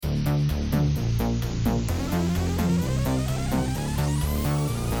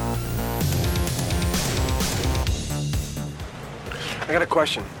I got a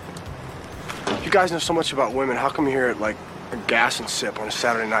question. You guys know so much about women. How come you're here at, like, a gas and sip on a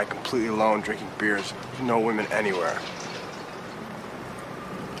Saturday night completely alone drinking beers? There's no women anywhere.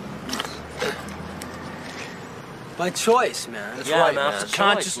 By choice, man. That's right, man. It's a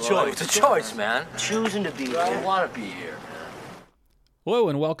conscious choice. It's a choice, man. Choosing to be here. I don't want to be here. Hello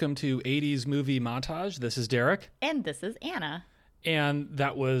and welcome to 80s Movie Montage. This is Derek. And this is Anna. And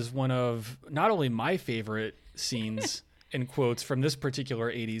that was one of not only my favorite scenes in quotes from this particular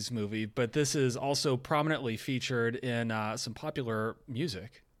 80s movie, but this is also prominently featured in some popular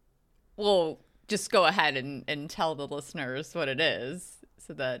music. Well, just go ahead and tell the listeners what it is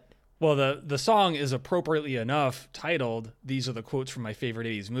so that... Well, the song is appropriately enough titled, These Are the Quotes from My Favorite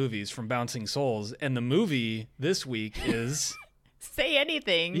 80s Movies from Bouncing Souls. And the movie this week is... Say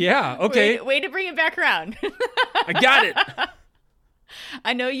anything. Yeah, okay. Way to bring it back around. I got it.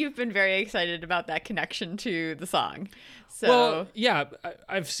 I know you've been very excited about that connection to the song. So well, yeah,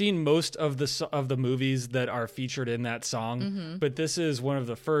 I've seen most of the movies that are featured in that song, but this is one of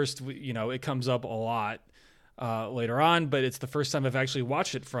the first. You know, it comes up a lot later on, but it's the first time I've actually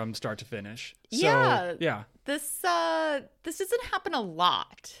watched it from start to finish. So, yeah. This doesn't happen a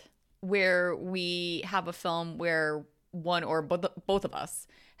lot where we have a film where one or both of us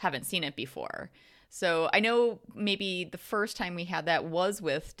haven't seen it before. So I know maybe the first time we had that was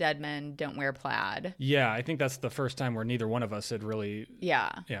with Dead Men Don't Wear Plaid. Yeah, I think that's the first time where neither one of us had really... Yeah.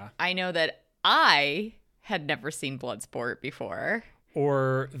 Yeah. I know that I had never seen Bloodsport before.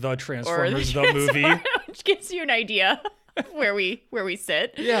 Or The Transformers, the movie. Which gives you an idea where we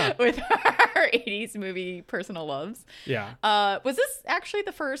sit with our 80s movie personal loves. Yeah. Was this actually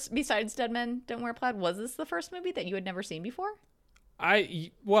the first, besides Dead Men Don't Wear Plaid, was this the first movie that you had never seen before?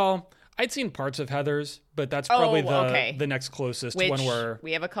 I'd seen parts of Heathers, but that's probably the next closest one where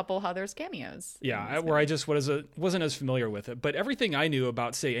we have a couple Heathers cameos. Yeah, where I just wasn't as familiar with it. But everything I knew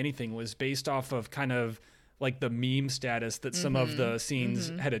about Say Anything was based off of kind of like the meme status that some of the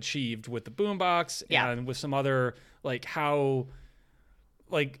scenes had achieved with the boombox and with some other like how,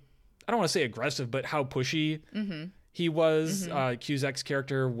 like, I don't want to say aggressive, but how pushy he was. Cusack's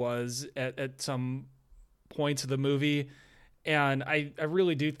character was at some points of the movie. And I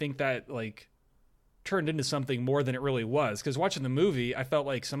really do think that like turned into something more than it really was. Because watching the movie, I felt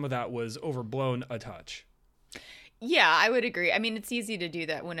like some of that was overblown a touch. Yeah, I would agree. I mean, it's easy to do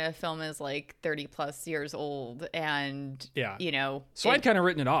that when a film is like 30 plus years old and, you know. So I'd kind of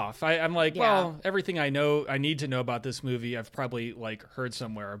written it off. I'm like, well, everything I need to know about this movie, I've probably like heard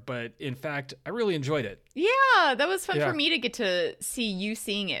somewhere. But in fact, I really enjoyed it. Yeah, that was fun for me to get to see you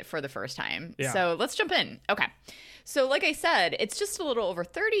seeing it for the first time. Yeah. So let's jump in. Okay. So like I said, it's just a little over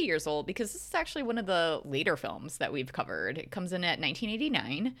 30 years old because this is actually one of the later films that we've covered. It comes in at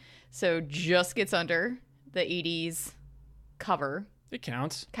 1989, so just gets under the 80s cover. It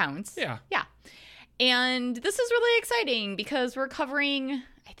counts. Yeah. Yeah. And this is really exciting because we're covering,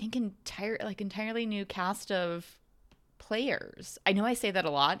 I think, entirely new cast of players. I know I say that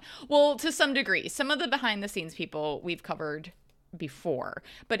a lot. Well, to some degree. Some of the behind-the-scenes people we've covered before.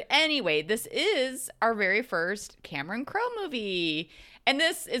 But anyway, this is our very first Cameron Crowe movie. And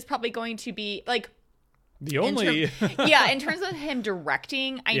this is probably going to be like the only in terms of him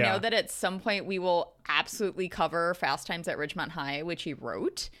directing, I know that at some point we will absolutely cover Fast Times at Ridgemont High, which he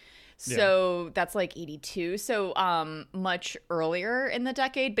wrote. So that's like 82. So much earlier in the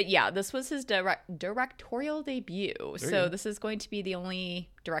decade. But yeah, this was his directorial debut. This is going to be the only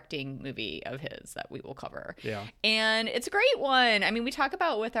directing movie of his that we will cover. Yeah. And it's a great one. I mean, we talk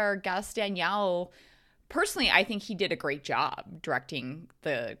about with our guest Danielle. Personally, I think he did a great job directing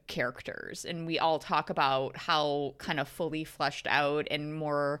the characters. And we all talk about how kind of fully fleshed out and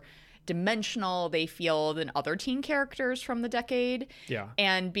more dimensional they feel than other teen characters from the decade. Yeah.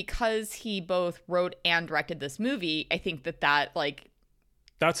 And because he both wrote and directed this movie, I think that like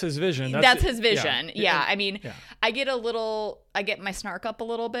that's his vision. That's his vision. Yeah. I mean, yeah. I get my snark up a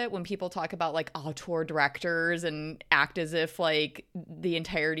little bit when people talk about like auteur directors and act as if like the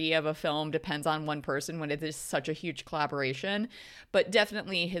entirety of a film depends on one person when it is such a huge collaboration. But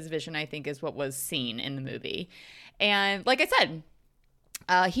definitely his vision, I think, is what was seen in the movie. And like I said,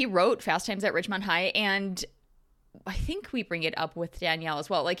 he wrote Fast Times at Ridgemont High, and I think we bring it up with Danielle as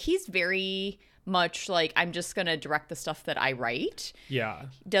well. Like, he's very much like, I'm just going to direct the stuff that I write. Yeah.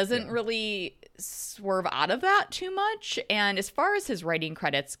 Doesn't really swerve out of that too much. And as far as his writing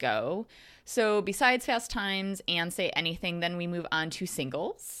credits go, so besides Fast Times and Say Anything, then we move on to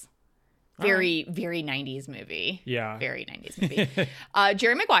Singles. Very 90s movie. Yeah. Very 90s movie.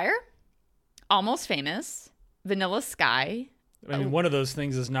 Jerry Maguire, Almost Famous, Vanilla Sky. I mean, one of those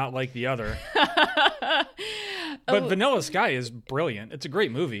things is not like the other. But Vanilla Sky is brilliant. It's a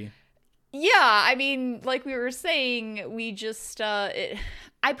great movie. Yeah, I mean, like we were saying, we just that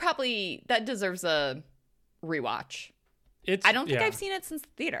deserves a rewatch. I don't think I've seen it since the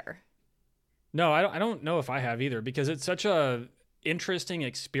theater. No, I don't know if I have either, because it's such a interesting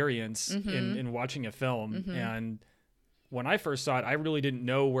experience in watching a film. And when I first saw it, I really didn't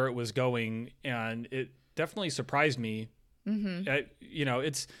know where it was going, and it definitely surprised me.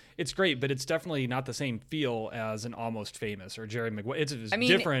 It's great, but it's definitely not the same feel as an Almost Famous or Jerry Maguire. It's as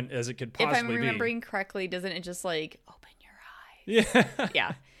different as it could possibly be. If I'm remembering correctly, doesn't it just like open your eyes? Yeah.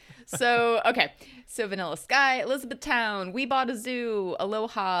 Yeah. So, okay. So Vanilla Sky, Elizabethtown, We Bought a Zoo,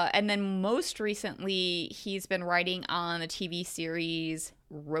 Aloha, and then most recently he's been writing on the TV series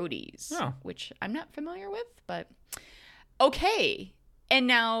Roadies, which I'm not familiar with, but okay. And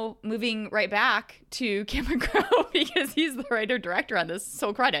now moving right back to Cameron Crowe, because he's the writer-director on this,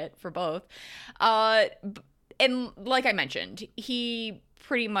 so credit for both. And like I mentioned, he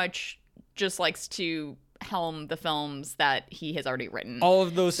pretty much just likes to helm the films that he has already written. All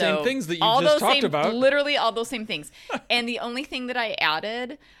of those same things that you just talked about. Literally all those same things. And the only thing that I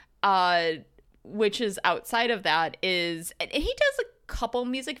added, which is outside of that, is he does a couple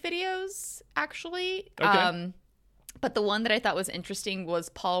music videos, actually. Okay. But the one that I thought was interesting was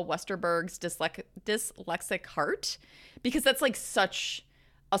Paul Westerberg's Dyslexic Heart, because that's like such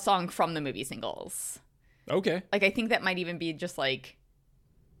a song from the movie Singles. Okay. Like, I think that might even be just like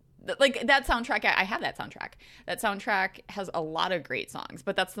that soundtrack. I have that soundtrack. That soundtrack has a lot of great songs,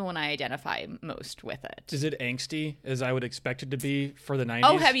 but that's the one I identify most with it. Is it angsty, as I would expect it to be for the 90s?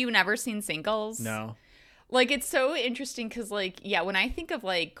 Oh, have you never seen Singles? No. Like, it's so interesting because, like, yeah, when I think of,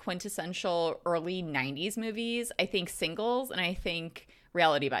 like, quintessential early 90s movies, I think Singles and I think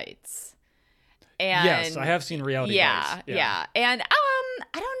Reality Bites. And yes, I have seen Reality Bites. Yeah. And I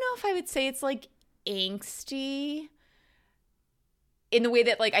don't know if I would say it's, like, angsty in the way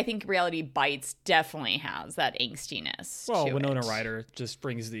that, like, I think Reality Bites definitely has that angstiness. Well, to Winona it. Ryder just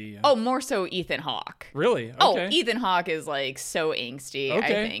brings the... more so Ethan Hawke. Really? Okay. Oh, Ethan Hawke is, like, so angsty,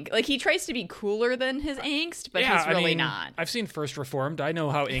 Okay. I think. Like, he tries to be cooler than his angst, but he's really not. I've seen First Reformed. I know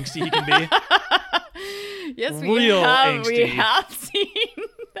how angsty he can be. Yes, Real angsty. We have seen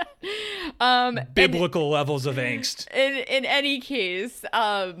that. Biblical levels of angst. In any case,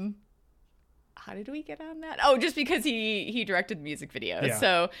 how did we get on that? Oh, just because he directed music videos. Yeah.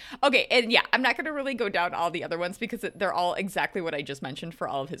 So, okay. And yeah, I'm not going to really go down all the other ones because they're all exactly what I just mentioned for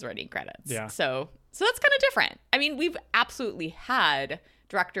all of his writing credits. Yeah. So that's kind of different. I mean, we've absolutely had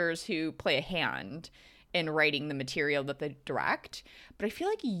directors who play a hand in writing the material that they direct, but I feel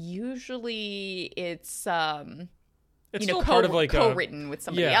like usually it's still part of like co-written with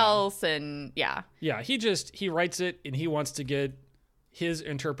somebody else, and yeah. He writes it and he wants to get his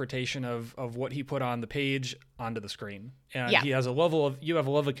interpretation of what he put on the page onto the screen, and you have a level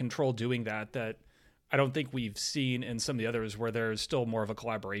of control doing that I don't think we've seen in some of the others where there's still more of a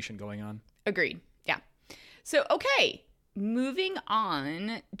collaboration going on. Agreed. Yeah. So okay, moving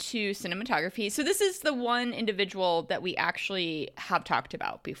on to cinematography. So this is the one individual that we actually have talked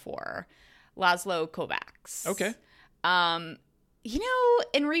about before, Laszlo Kovacs. Okay.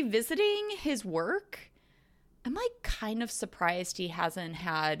 In revisiting his work, I'm like kind of surprised he hadn't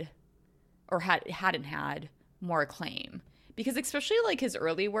had more acclaim, because especially like his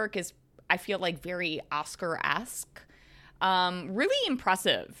early work is, I feel like, very Oscar-esque. Really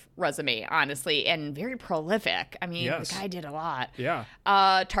impressive resume, honestly, and very prolific. I mean, The guy did a lot. Yeah.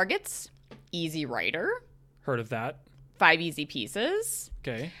 Targets, Easy Rider. Heard of that. 5 Easy Pieces.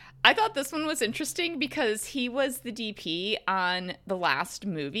 Okay. I thought this one was interesting because he was the DP on the last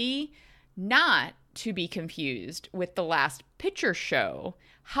movie, not to be confused with The Last Picture Show.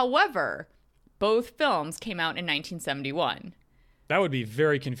 However, both films came out in 1971. That would be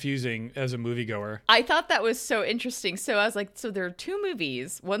very confusing as a moviegoer. I thought that was so interesting. So I was like, so there are two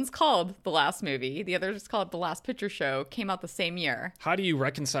movies. One's called The Last Movie. The other is called The Last Picture Show. Came out the same year. How do you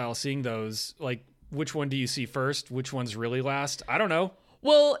reconcile seeing those? Like, which one do you see first? Which one's really last? I don't know.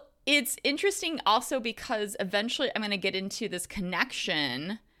 Well, it's interesting also because eventually I'm going to get into this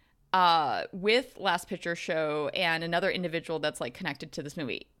connection with Last Picture Show and another individual that's like connected to this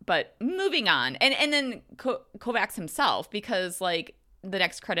movie. But moving on, and then Kovacs himself, because like the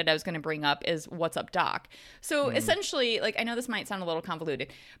next credit I was going to bring up is What's Up, Doc. So essentially, like, I know this might sound a little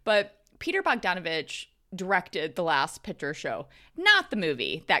convoluted, but Peter Bogdanovich directed The Last Picture Show, not the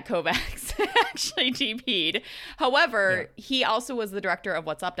movie that Kovacs actually DP'd. However, he also was the director of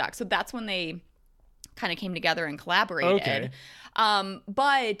What's Up, Doc. So that's when they kind of came together and collaborated. Okay.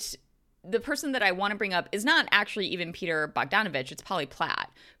 But the person that I want to bring up is not actually even Peter Bogdanovich. It's Polly Platt,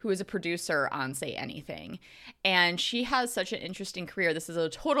 who is a producer on Say Anything. And she has such an interesting career. This is a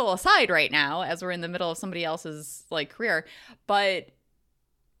total aside right now, as we're in the middle of somebody else's like career. But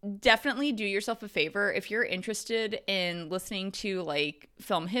definitely do yourself a favor if you're interested in listening to like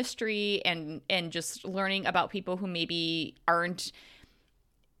film history and just learning about people who maybe aren't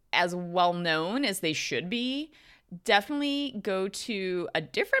as well known as they should be. Definitely go to a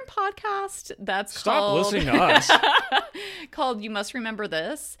different podcast that's Stop listening to us. called You Must Remember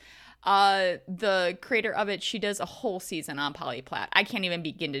This. The creator of it, she does a whole season on Polly Platt. I can't even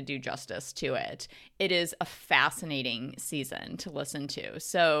begin to do justice to it. It is a fascinating season to listen to.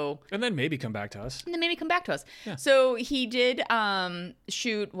 So, and then maybe come back to us. Yeah. So he did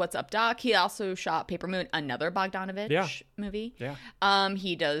shoot What's Up, Doc. He also shot Paper Moon, another Bogdanovich movie. Yeah.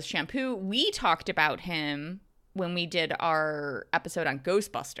 He does Shampoo. We talked about him when we did our episode on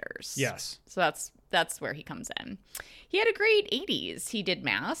Ghostbusters. Yes. So that's where he comes in. He had a great 80s. He did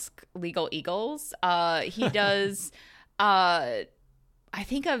Mask, Legal Eagles. He does, I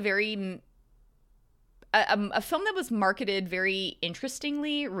think, a film that was marketed very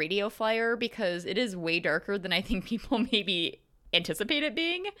interestingly, Radio Flyer, because it is way darker than I think people maybe anticipate it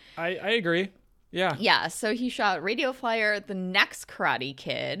being. I agree. Yeah. Yeah, so he shot Radio Flyer, The Next Karate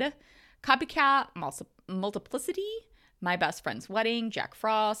Kid, Copycat, Multiplicity, My Best Friend's Wedding, Jack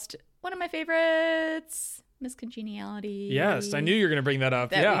Frost, one of my favorites, Miss Congeniality. Yes, I knew you were going to bring that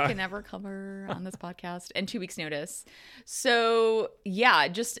up. That we can never cover on this podcast, and 2 Weeks Notice. So, yeah,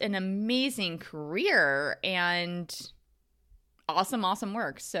 just an amazing career and awesome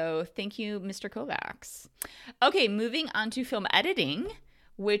work. So, thank you, Mr. Kovacs. Okay, moving on to film editing,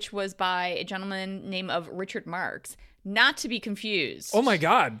 which was by a gentleman named of Richard Marks. Not to be confused. Oh, my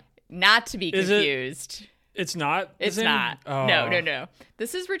God. Not to be confused. It's not? It's not. Oh. No.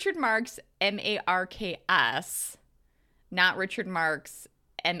 This is Richard Marks, Marks, not Richard Marks,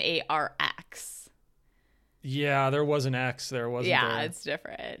 Marx. Yeah, there was an X there, wasn't there? Yeah, it's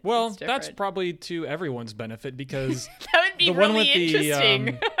different. Well, that's probably to everyone's benefit because that would be the really one with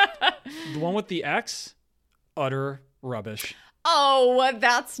interesting. The one with the X, utter rubbish. Oh,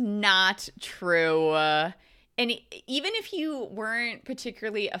 that's not true. And even if you weren't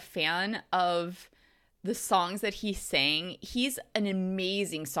particularly a fan of the songs that he sang, he's an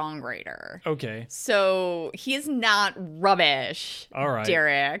amazing songwriter. Okay. So he's not rubbish. All right.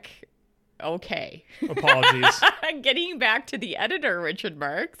 Derek. Okay. Apologies. Getting back to the editor, Richard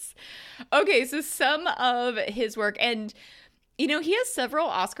Marks. Okay, so some of his work, and you know, he has several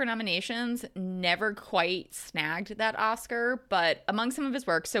Oscar nominations, never quite snagged that Oscar, but among some of his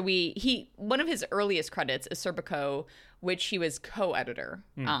work, so one of his earliest credits is Serpico, which he was co-editor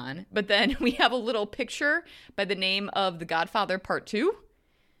on. But then we have a little picture by the name of The Godfather Part 2.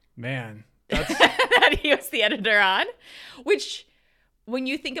 Man, that he was the editor on, which when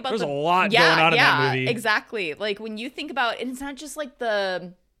you think about there's a lot going on in that movie. Exactly. Like when you think about, and it's not just like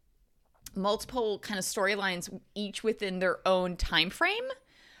the multiple kind of storylines, each within their own time frame,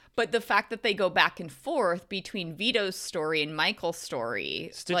 but the fact that they go back and forth between Vito's story and Michael's story,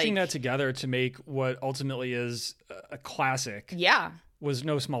 stitching that together to make what ultimately is a classic, was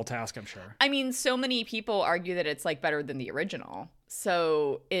no small task, I'm sure. I mean, so many people argue that it's like better than the original.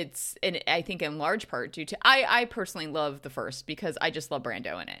 So it's, and I think in large part due to, I personally love the first because I just love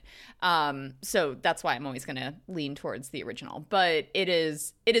Brando in it. So that's why I'm always going to lean towards the original. But it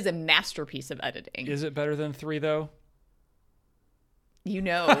is a masterpiece of editing. Is it better than 3 though? You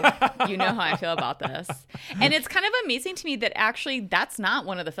know how I feel about this. And it's kind of amazing to me that actually that's not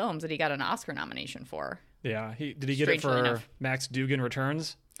one of the films that he got an Oscar nomination for. Yeah. Did he get it for enough. Max Dugan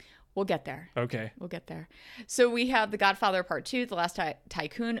Returns? We'll get there. Okay. We'll get there. So we have The Godfather Part 2, The Last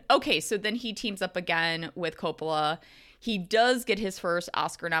Tycoon. Okay, so then he teams up again with Coppola. He does get his first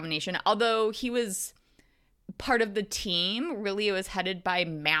Oscar nomination, although he was part of the team. Really, it was headed by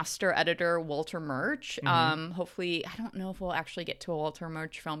master editor Walter Murch. Hopefully, I don't know if we'll actually get to a Walter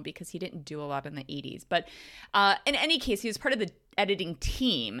Murch film because he didn't do a lot in the 80s. But in any case, he was part of the editing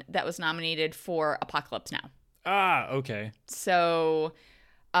team that was nominated for Apocalypse Now. Ah, okay. So...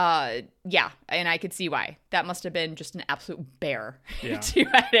 yeah, and I could see why. That must have been just an absolute bear to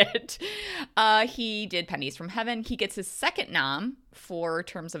edit. He did Pennies from Heaven. He gets his second nom for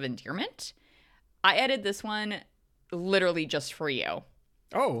Terms of Endearment. I edited this one literally just for you.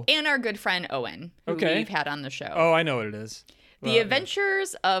 Oh. And our good friend Owen, who we've had on the show. Oh, I know what it is. The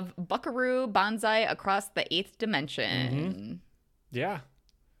Adventures of Buckaroo Banzai Across the Eighth Dimension. Yeah.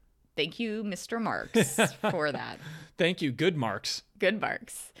 Thank you, Mr. Marks, for that. Thank you. Good marks. Good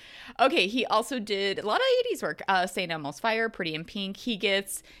marks. Okay, he also did a lot of 80s work. St. Elmo's Fire, Pretty in Pink. He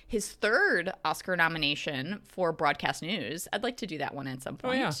gets his third Oscar nomination for Broadcast News. I'd like to do that one at some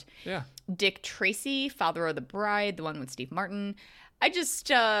point. Oh, yeah. Dick Tracy, Father of the Bride, the one with Steve Martin. I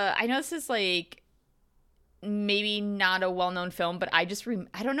know this is like maybe not a well-known film, but I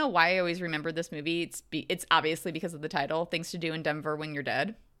don't know why I always remember this movie. It's obviously because of the title, Things to Do in Denver When You're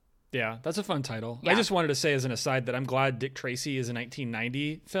Dead. Yeah, that's a fun title. Yeah. I just wanted to say as an aside that I'm glad Dick Tracy is a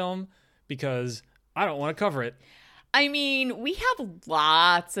 1990 film because I don't want to cover it. I mean, we have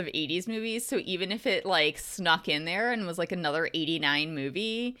lots of 80s movies, so even if it like snuck in there and was like another 89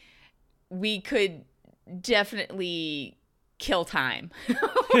 movie, we could definitely kill time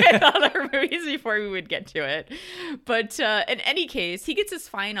with other movies before we would get to it. But in any case, he gets his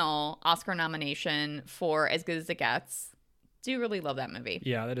final Oscar nomination for As Good as It Gets. Do really love that movie.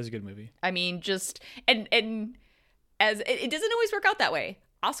 Yeah, that is a good movie. I mean, just and as it doesn't always work out that way.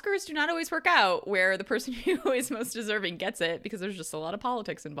 Oscars do not always work out where the person who is most deserving gets it because there's just a lot of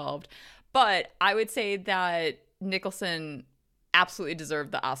politics involved. But I would say that Nicholson absolutely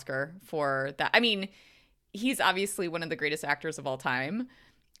deserved the Oscar for that. I mean, he's obviously one of the greatest actors of all time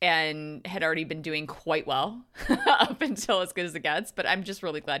and had already been doing quite well up until As Good as It Gets. But I'm just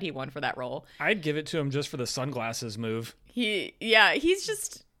really glad he won for that role. I'd give it to him just for the sunglasses move. He's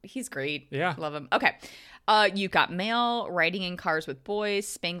great. Yeah. Love him. Okay. You Got Mail, Riding in Cars with Boys,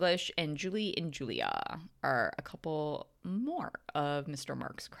 Spanglish, and Julie and Julia are a couple more of Mr.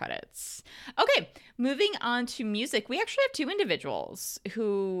 Marks' credits. Okay, moving on to music. We actually have two individuals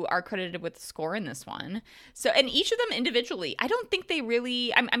who are credited with the score in this one. So, and each of them individually, I don't think they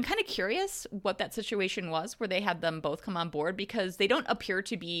really, I'm kind of curious what that situation was where they had them both come on board because they don't appear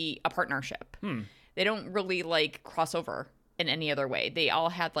to be a partnership. They don't really like cross over in any other way. They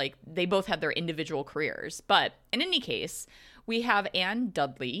both had their individual careers. But in any case, we have Anne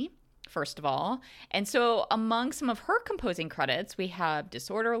Dudley, first of all. And so among some of her composing credits, we have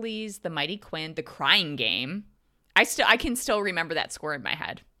Disorderlies, The Mighty Quinn, The Crying Game. I can still remember that score in my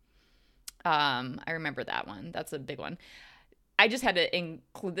head. I remember that one. That's a big one. I just had to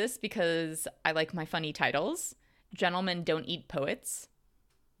include this because I like my funny titles. Gentlemen Don't Eat Poets.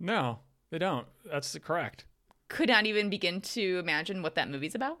 No, they don't. That's correct. Could not even begin to imagine what that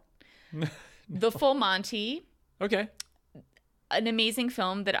movie's about. No. The Full Monty. Okay. An amazing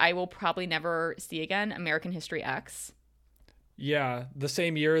film that I will probably never see again, American History X. Yeah, the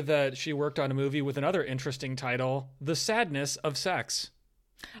same year that she worked on a movie with another interesting title, The Sadness of Sex.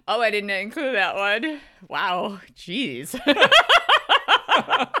 Oh, I didn't include that one. Wow. Jeez.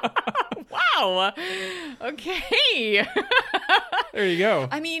 Wow. Okay. There you go.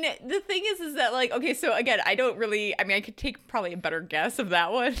 I mean, the thing is that like, okay, so again, I could take probably a better guess of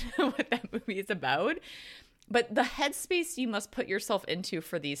that one, what that movie is about. But the headspace you must put yourself into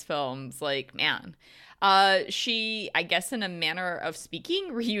for these films, like, man. She, I guess in a manner of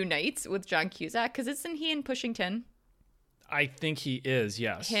speaking, reunites with John Cusack, because isn't he in Pushington? I think he is,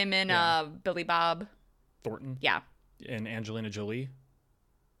 yes. Him and Billy Bob Thornton. Yeah. And Angelina Jolie.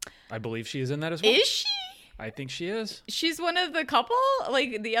 I believe she is in that as well. Is she? I think she is. She's one of the couple?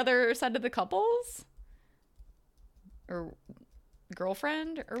 Like the other side of the couples? Or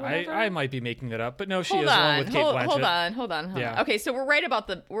girlfriend or whatever? I might be making that up, but no, she is one with Kate Blanchett. Hold on. Yeah. Okay, so we're right about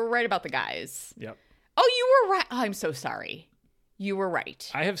the guys. Yep. Oh, you were right. Oh, I'm so sorry. You were right.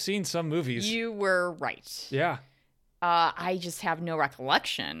 I have seen some movies. You were right. Yeah. I just have no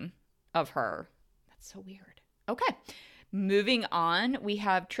recollection of her. That's so weird. Okay. Moving on, we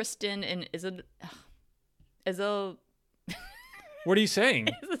have Tristan and Isolde. What are you saying?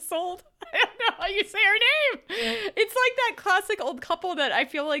 Isolde? I don't know how you say her name. It's like that classic old couple that I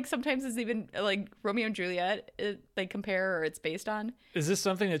feel like sometimes is even like Romeo and Juliet. They compare or it's based on. Is this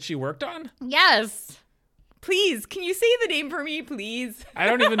something that she worked on? Yes. Please, can you say the name for me, please? I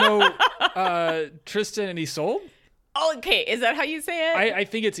don't even know Tristan and Isolde. Oh, okay. Is that how you say it? I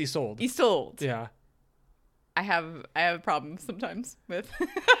think it's Isolde. Isolde. Yeah. I have a problem sometimes with,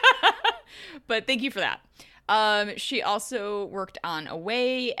 but thank you for that. She also worked on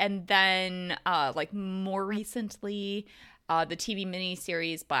Away, and then like more recently, the TV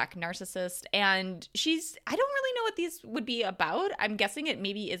miniseries Black Narcissist. And I don't really know what these would be about. I'm guessing it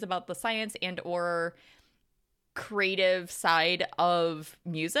maybe is about the science and or creative side of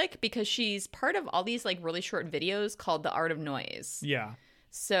music because she's part of all these like really short videos called The Art of Noise. Yeah.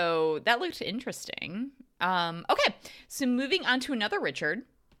 So that looked interesting. Okay, so moving on to another Richard.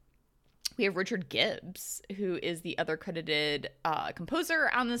 We have Richard Gibbs, who is the other credited composer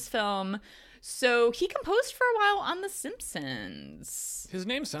on this film. So he composed for a while on The Simpsons. His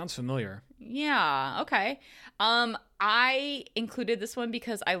name sounds familiar. Yeah, okay. I included this one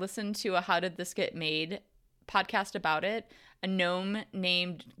because I listened to a How Did This Get Made podcast about it. A gnome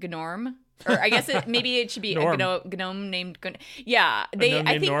named Gnorm. Or I guess maybe it should be a gnome named yeah.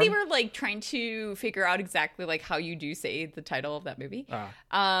 I think they were like trying to figure out exactly like how you do say the title of that movie.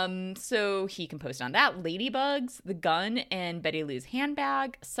 So he composed on that. Ladybugs, The Gun, and Betty Lou's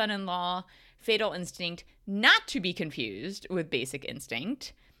Handbag, Son-in-Law, Fatal Instinct, not to be confused with Basic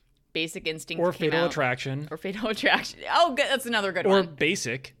Instinct. Basic Instinct or Fatal Attraction. Or Fatal Attraction. Oh, good. That's another good one. Or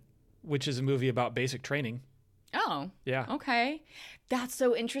Basic, which is a movie about basic training. Oh. Yeah. Okay. That's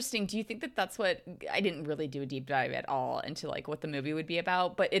so interesting. Do you think that that's what I didn't really do a deep dive at all into like what the movie would be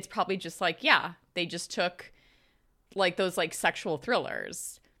about, but it's probably just like, yeah, they just took like those like sexual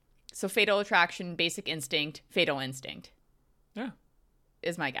thrillers. So Fatal Attraction, Basic Instinct, Fatal Instinct. Yeah.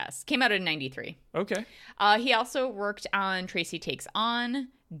 Is my guess. Came out in 93. Okay. He also worked on Tracy Takes On,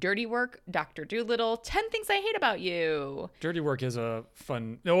 Dirty Work, Dr. Dolittle, 10 Things I Hate About You. Dirty Work is a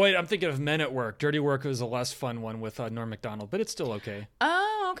fun... No, wait, I'm thinking of Men at Work. Dirty Work is a less fun one with Norm Macdonald, but it's still okay.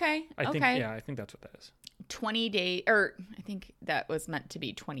 Oh, okay. I think that's what that is. 20 days, or I think that was meant to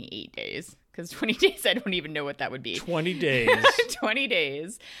be 28 days. Because 20 days, I don't even know what that would be. 20 days. 20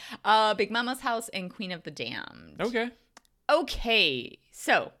 days. Big Mama's House and Queen of the Damned. Okay,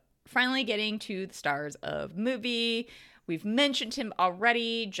 so finally getting to the stars of the movie. We've mentioned him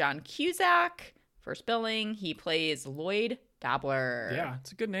already. John Cusack, first billing. He plays Lloyd Dobler. Yeah,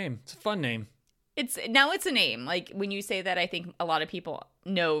 it's a good name. It's a fun name. It's a name. Like when you say that, I think a lot of people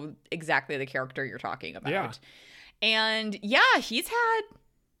know exactly the character you're talking about. Yeah. And yeah, he's had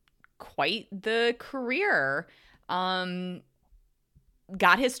quite the career. Got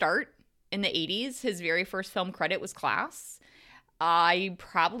his start in the 80s. His very first film credit was Class. I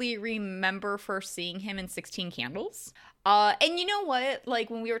probably remember first seeing him in 16 Candles. And you know what? Like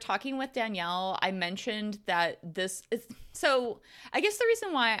when we were talking with Danielle, I mentioned that this is... So I guess the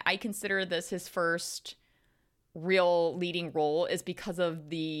reason why I consider this his first real leading role is because of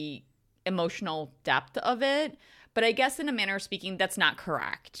the emotional depth of it. But I guess in a manner of speaking, that's not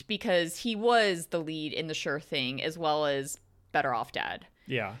correct because he was the lead in The Sure Thing as well as Better Off Dead.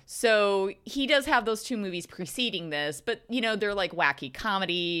 Yeah. So he does have those two movies preceding this, but, you know, they're like wacky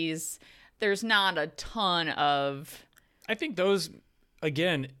comedies. There's not a ton of... I think those,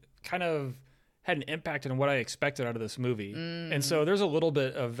 again, kind of had an impact on what I expected out of this movie. And so there's a little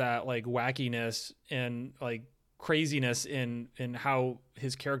bit of that, like, wackiness and, like, craziness in how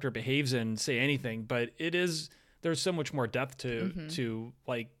his character behaves in Say Anything, but there's so much more depth to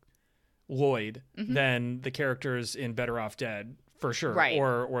like, Lloyd than the characters in Better Off Dead. For sure. Right.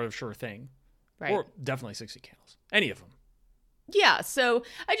 Or a Sure Thing. Right. Or definitely 60 Candles. Any of them. Yeah. So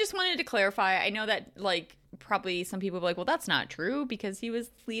I just wanted to clarify. I know that, like, probably some people will be like, well, that's not true because he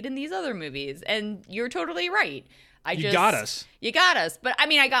was lead in these other movies. And you're totally right. You got us. But I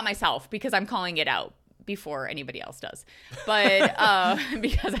mean, I got myself because I'm calling it out before anybody else does. But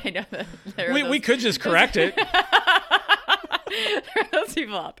because I know that we could just correct it. There are those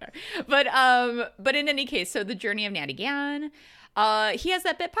people out there. But in any case, so the journey of Natty Gann. He has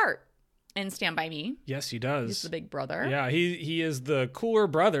that bit part in Stand By Me. Yes, he does. He's the big brother. Yeah, he is the cooler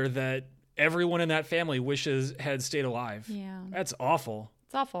brother that everyone in that family wishes had stayed alive. Yeah. That's awful.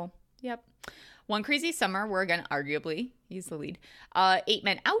 It's awful. Yep. One Crazy Summer, where again, arguably, he's the lead. 8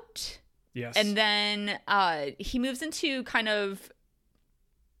 Men Out. Yes. And then he moves into kind of...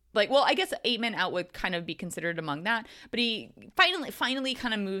 Like, well, I guess 8 Men Out would kind of be considered among that, but he finally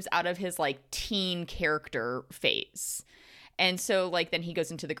kind of moves out of his like teen character phase. And so like then he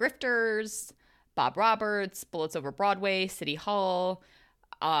goes into The Grifters, Bob Roberts, Bullets Over Broadway, City Hall.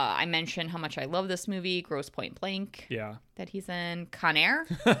 I mentioned how much I love this movie, Grosse Point Blank. Yeah. That he's in. Con Air.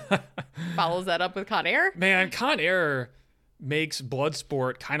 Follows that up with Con Air. Man, Con Air makes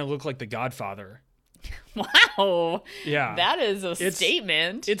Bloodsport kind of look like The Godfather. Wow. Yeah. That is a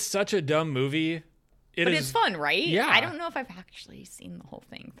statement. It's such a dumb movie. But it's fun, right? Yeah. I don't know if I've actually seen the whole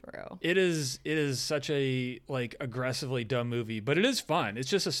thing through. It is such a like aggressively dumb movie, but it is fun. It's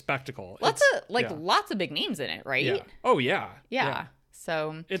just a spectacle. Lots of big names in it, right? Yeah. Oh yeah. Yeah.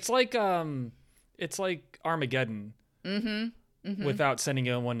 So it's like Armageddon. Without sending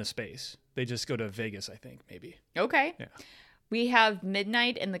anyone to space. They just go to Vegas, I think, maybe. Okay. Yeah. We have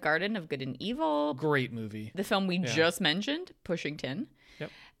Midnight in the Garden of Good and Evil. Great movie. The film we just mentioned, Pushington.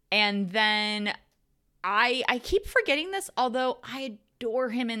 Yep. And then I keep forgetting this, although I adore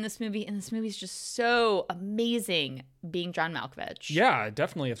him in this movie, and this movie is just so amazing being John Malkovich. Yeah,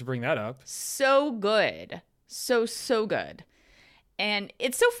 definitely have to bring that up. So good. So good. And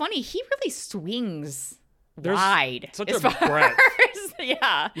it's so funny. He really swings wide. Such as a far breadth.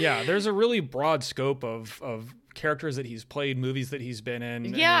 Yeah. Yeah, there's a really broad scope of characters that he's played, movies that he's been in.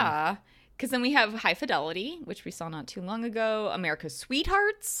 Yeah. Because then we have High Fidelity, which we saw not too long ago, America's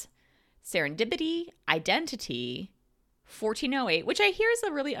Sweethearts, Serendipity, Identity, 1408, which I hear is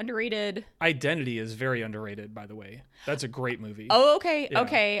a really underrated. Identity is very underrated, by the way. That's a great movie. Oh, okay. Yeah.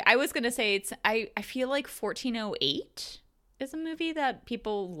 Okay. I was going to say I feel like 1408 is a movie that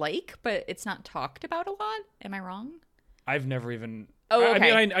people like, but it's not talked about a lot. Am I wrong? I've never even. Oh,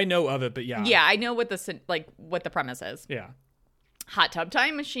 okay. I mean, I know of it, but yeah. Yeah, I know what the premise is. Yeah. Hot Tub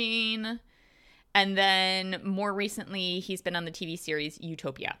Time Machine. And then more recently, he's been on the TV series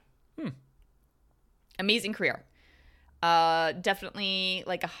Utopia. Amazing career. Definitely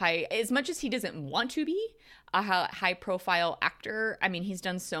like a high, as much as he doesn't want to be a high profile actor. I mean, he's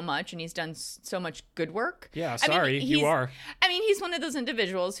done so much and he's done so much good work. Yeah, sorry, you are. I mean, he's one of those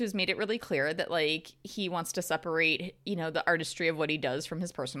individuals who's made it really clear that like he wants to separate, the artistry of what he does from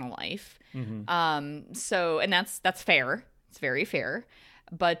his personal life. Mm-hmm. So, and that's fair. It's very fair.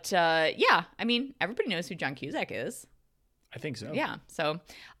 But yeah, I mean, everybody knows who John Cusack is. I think so. Yeah. So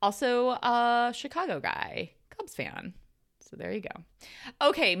also a Chicago guy, Cubs fan. So there you go.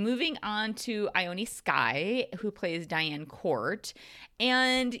 Okay, moving on to Ione Skye, who plays Diane Court.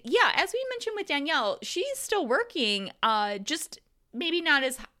 And yeah, as we mentioned with Danielle, she's still working, just maybe not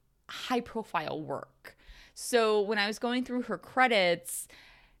as high profile work. So when I was going through her credits,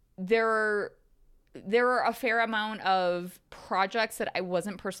 there are a fair amount of projects that I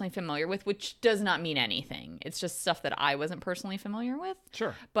wasn't personally familiar with, which does not mean anything. It's just stuff that I wasn't personally familiar with.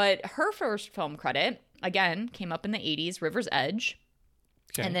 Sure. But her first film credit, again, came up in the 80s, River's Edge.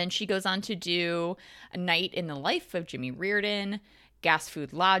 Okay. And then she goes on to do A Night in the Life of Jimmy Reardon, Gas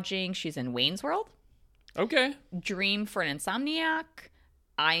Food Lodging. She's in Wayne's World. Okay. Dream for an Insomniac.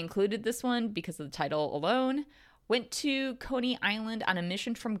 I included this one because of the title alone. Went to Coney Island on a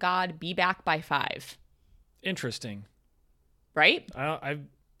mission from God. Be back by 5. Interesting. Right? I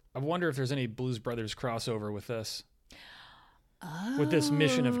wonder if there's any Blues Brothers crossover with this. With this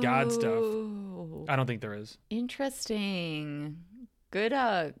mission of God stuff. I don't think there is. Interesting. Good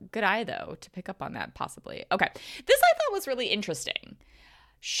eye though to pick up on that possibly. Okay. This I thought was really interesting.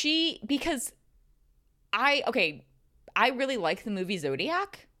 Because I really like the movie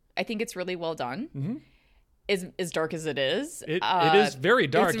Zodiac. I think it's really well done. Mm-hmm. As dark as it is. It is very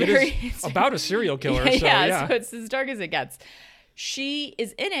dark. It is about a serial killer. So it's as dark as it gets. She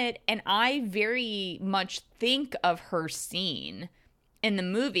is in it, and I very much think of her scene in the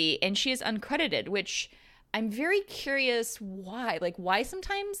movie, and she is uncredited, which I'm very curious why. Like, why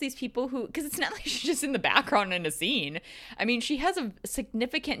sometimes these people because it's not like she's just in the background in a scene. I mean, she has a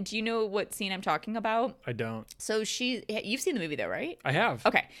significant, do you know what scene I'm talking about? I don't. So you've seen the movie though, right? I have.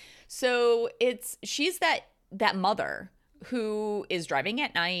 Okay. So she's that mother who is driving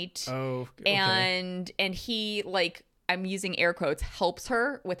at night. Oh, okay. And he, like, I'm using air quotes, helps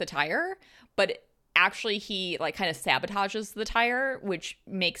her with a tire, but actually he like kind of sabotages the tire, which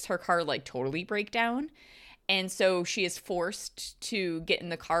makes her car like totally break down. And so she is forced to get in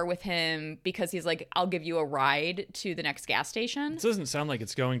the car with him because he's like, I'll give you a ride to the next gas station. This doesn't sound like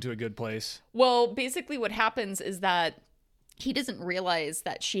it's going to a good place. Well, basically what happens is that he doesn't realize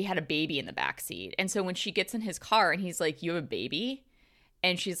that she had a baby in the backseat. And so when she gets in his car and he's like, you have a baby?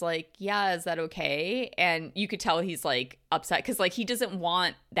 And she's like, yeah, is that okay? And you could tell he's like upset because like he doesn't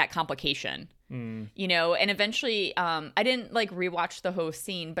want that complication, and eventually I didn't like rewatch the whole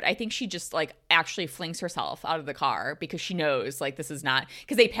scene, but I think she just like actually flings herself out of the car because she knows like this is not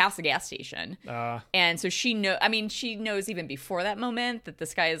because they pass the gas station. And so she knows even before that moment that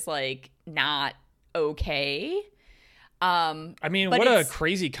this guy is like not okay. I mean, what a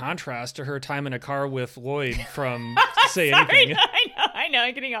crazy contrast to her time in a car with Lloyd from Say Anything. I know,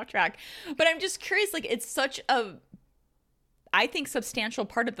 I'm getting off track. But I'm just curious, like, it's such a, I think, substantial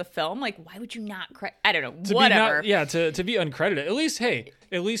part of the film. Like, why would you not, I don't know, whatever. To be uncredited. At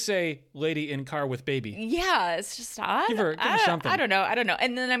least say lady in car with baby. Yeah, it's just odd. Give her something. I don't know.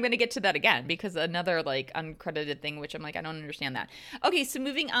 And then I'm going to get to that again because another, like, uncredited thing, which I'm like, I don't understand that. Okay, so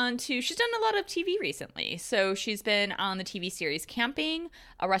moving on to, she's done a lot of TV recently. So she's been on the TV series Camping,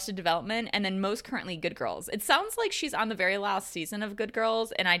 Arrested Development, and then most currently Good Girls. It sounds like she's on the very last season of Good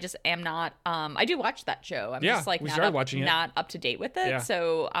Girls, and I just am not, I do watch that show. I'm just, like, not up to date with it,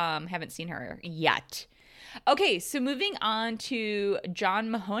 so haven't seen her yet. Okay, so moving on to John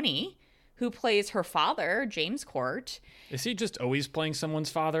Mahoney, who plays her father, James Court. Is he just always playing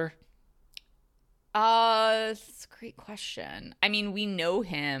someone's father? That's a great question. I mean, we know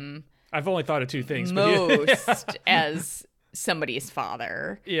him I've only thought of two things. most as somebody's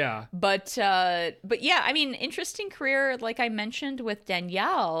father. Yeah. But yeah, I mean, interesting career, like I mentioned with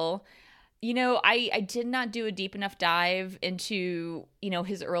Danielle. You know, I did not do a deep enough dive into, you know,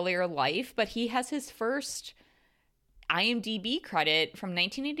 his earlier life, but he has his first IMDb credit from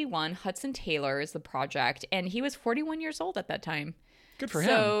 1981. Hudson Taylor is the project, and he was 41 years old at that time. Good for him.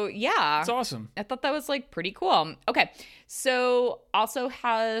 So, yeah. That's awesome. I thought that was like pretty cool. Okay. So also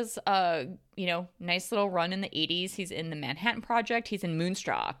has a, you know, nice little run in the 80s. He's in the Manhattan Project. He's in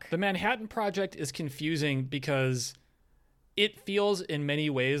Moonstruck. The Manhattan Project is confusing because it feels in many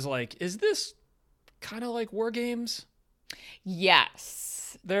ways like, is this kind of like War Games?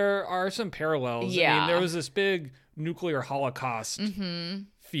 Yes. There are some parallels. Yeah. I mean, there was this big nuclear holocaust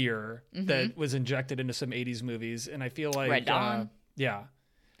fear that was injected into some 80s movies. And I feel like... Red Dawn. Yeah.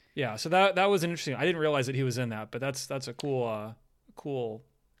 So that was interesting. I didn't realize that he was in that, but that's a cool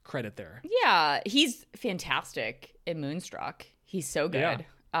credit there. Yeah. He's fantastic in Moonstruck. He's so good.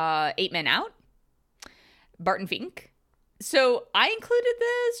 8 Men Out. Barton Fink. So I included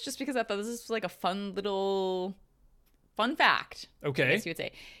this just because I thought this was like a fun fact. Okay. I guess you would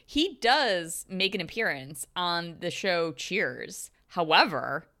say. He does make an appearance on the show Cheers.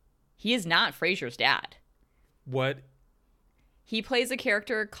 However, he is not Frasier's dad. What? He plays a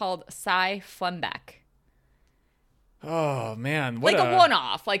character called Cy Flembeck. Oh, man. Like a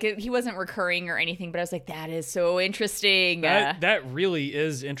one-off. Like he wasn't recurring or anything, but I was like, that is so interesting. That really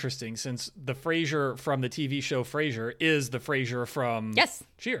is interesting, since the Frasier from the TV show Frasier is the Frasier from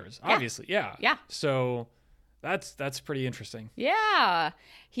Cheers, obviously. Yeah. So that's pretty interesting. Yeah.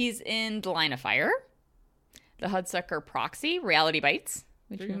 He's in The Line of Fire, The Hudsucker Proxy, Reality Bites,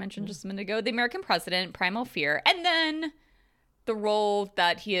 which we mentioned just a minute ago, The American President, Primal Fear, and then the role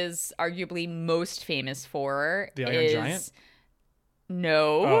that he is arguably most famous for The Iron Giant?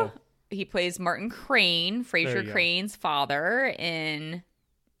 No. Oh. He plays Martin Crane, Frasier Crane's father in...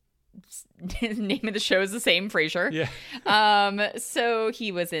 The name of the show is the same, Frasier. Yeah. So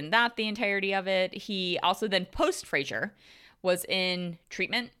he was in that, the entirety of it. He also then, post-Frasier, was in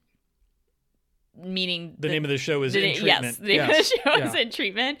Treatment, meaning... The name of the show is In Treatment. Yes, the name of the show is In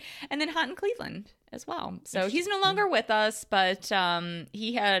Treatment. And then Hot in Cleveland as well. So he's no longer with us, but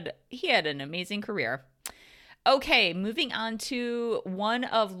he had an amazing career. Okay, moving on to one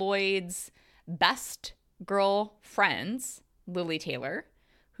of Lloyd's best girl friends, Lily Taylor,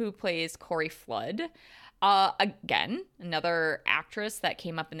 who plays Corey Flood. Again, another actress that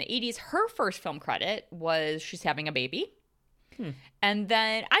came up in the 80s. Her first film credit was She's Having a Baby. And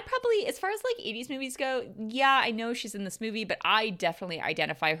then I probably, as far as like 80s movies go, yeah, I know she's in this movie, but I definitely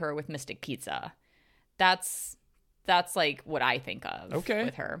identify her with Mystic Pizza. That's like what I think of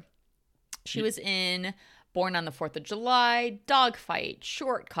with her. She was in Born on the 4th of July, Dogfight,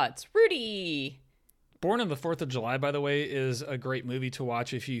 Shortcuts, Rudy. Born on the 4th of July, by the way, is a great movie to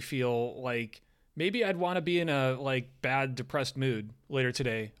watch if you feel like maybe I'd want to be in a like bad, depressed mood later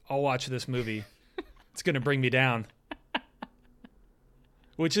today. I'll watch this movie. It's going to bring me down.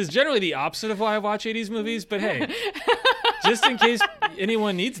 Which is generally the opposite of why I watch 80s movies, but hey, just in case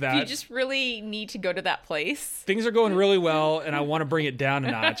anyone needs that. You just really need to go to that place. Things are going really well, and I want to bring it down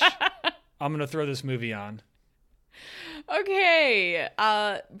a notch. I'm going to throw this movie on. Okay.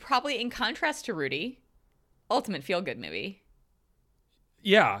 Probably in contrast to Rudy, ultimate feel-good movie.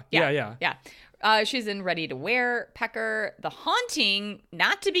 Yeah. She's in Ready to Wear, Pecker, The Haunting,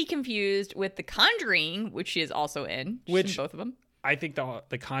 not to be confused with The Conjuring, which she is also in. She's in both of them. I think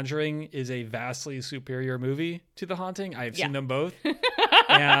The Conjuring is a vastly superior movie to The Haunting. I've seen them both.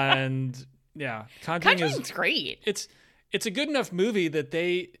 And yeah, Conjuring's great. It's a good enough movie that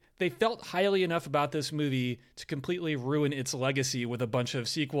they felt highly enough about this movie to completely ruin its legacy with a bunch of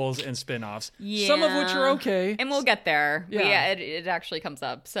sequels and spin-offs. Yeah. Some of which are okay. And we'll get there. Yeah, but yeah, it actually comes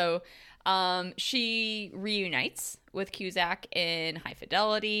up. So she reunites with Cusack in High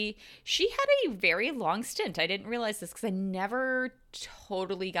Fidelity. She had a very long stint. I didn't realize this because I never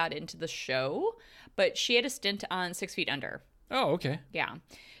totally got into the show, but she had a stint on 6 Feet Under. Oh, okay. Yeah.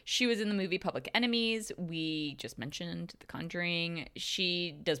 She was in the movie Public Enemies. We just mentioned The Conjuring.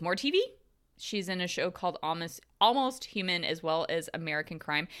 She does more TV. She's in a show called Almost Human, as well as American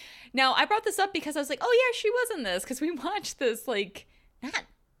Crime. Now, I brought this up because I was like, oh yeah, she was in this, because we watched this like not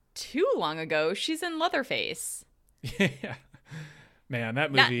too long ago. She's in Leatherface. Yeah. Man,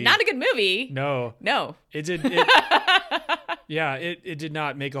 that movie. Not a good movie. No. It did. It did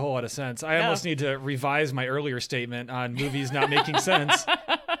not make a whole lot of sense. I almost need to revise my earlier statement on movies not making sense.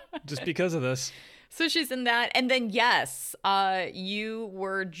 just because of this. So she's in that. And then, yes, you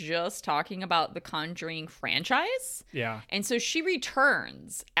were just talking about the Conjuring franchise. Yeah. And so she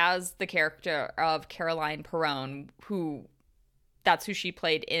returns as the character of Caroline Perron, that's who she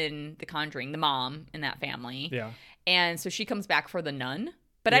played in The Conjuring, the mom in that family. Yeah. And so she comes back for the nun.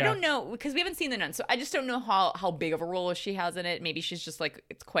 But I don't know, because we haven't seen the nun. So I just don't know how big of a role she has in it. Maybe she's just like,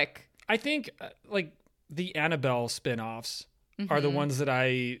 it's quick. I think like the Annabelle spinoffs are the ones that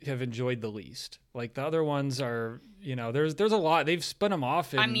I have enjoyed the least. Like the other ones are, there's a lot. They've spun them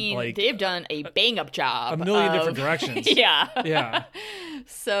off in they've done a bang up job. A million different directions. Yeah. Yeah.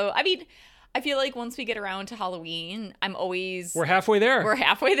 So, I feel like once we get around to Halloween, we're halfway there. We're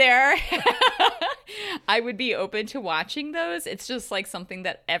halfway there. I would be open to watching those. It's just like something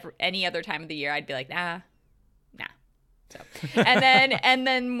that any other time of the year I'd be like, nah. So, and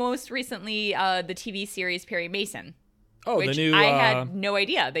then most recently, the TV series Perry Mason. Oh, which the new. I had no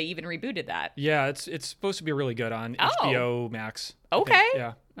idea they even rebooted that. Yeah, it's supposed to be really good on HBO Max. Okay.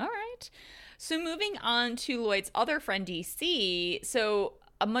 Yeah. All right. So moving on to Lloyd's other friend DC. So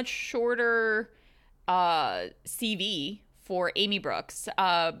a much shorter CV for Amy Brooks.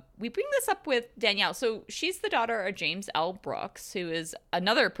 We bring this up with Danielle. So she's the daughter of James L. Brooks, who is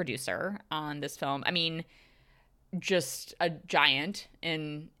another producer on this film. I mean, just a giant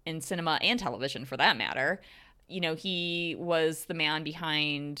in cinema and television for that matter. He was the man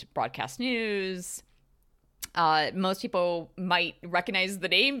behind Broadcast News. Most people might recognize the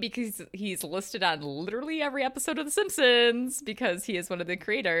name because he's listed on literally every episode of The Simpsons because he is one of the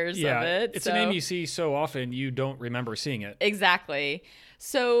creators of it. It's a name you see so often you don't remember seeing it. Exactly.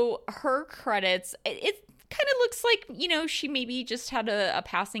 So her credits, it kind of looks like, she maybe just had a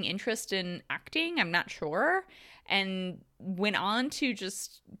passing interest in acting. I'm not sure. And went on to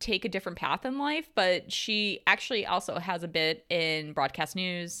just take a different path in life. But she actually also has a bit in Broadcast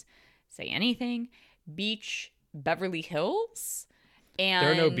News, Say Anything, Beach, Beverly Hills. And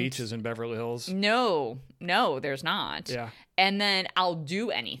there are no beaches in Beverly Hills. No, there's not. Yeah. And then I'll Do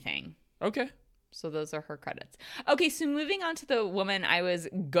Anything. Okay. So those are her credits. Okay, so moving on to the woman I was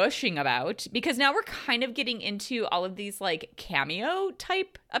gushing about, because now we're kind of getting into all of these like cameo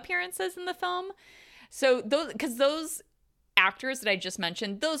type appearances in the film. So those actors that I just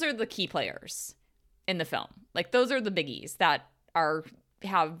mentioned, those are the key players in the film. Like those are the biggies that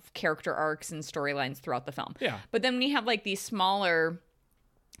have character arcs and storylines throughout the film. Yeah. But then when you have like these smaller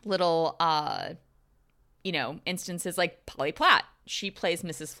little instances like Polly Platt, she plays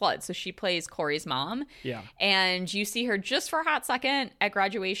Mrs. Flood. So she plays Corey's mom. Yeah. And you see her just for a hot second at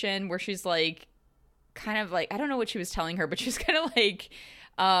graduation where she's like kind of like, I don't know what she was telling her, but she's kind of like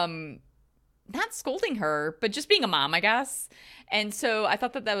not scolding her, but just being a mom, I guess. And so I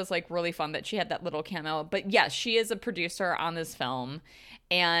thought that was like really fun that she had that little cameo. But yes, she is a producer on this film.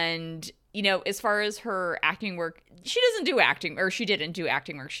 And, as far as her acting work, she didn't do acting work.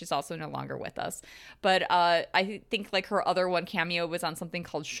 She's also no longer with us. But I think like her other one cameo was on something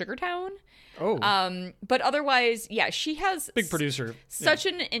called Sugartown. Oh. But otherwise, yeah, she has big producer. Such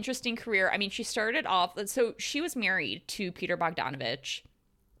an interesting career. I mean, she started off, so she was married to Peter Bogdanovich.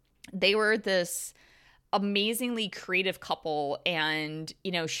 They were this amazingly creative couple, and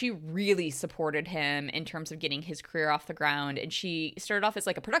she really supported him in terms of getting his career off the ground. And she started off as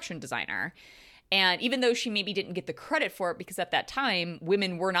like a production designer, and even though she maybe didn't get the credit for it because at that time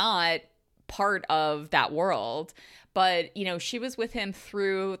women were not part of that world, but she was with him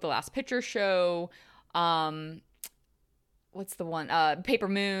through The Last Picture Show, what's the one? Paper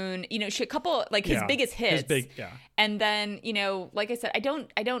Moon. She a couple like his biggest hits. And then like I said, I don't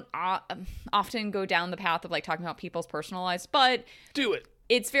often go down the path of like talking about people's personal lives, but do it.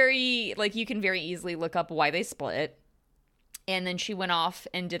 It's very like you can very easily look up why they split. And then she went off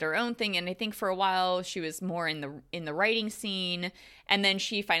and did her own thing, and I think for a while she was more in the writing scene, and then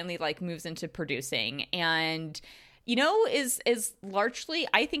she finally like moves into producing, and is largely,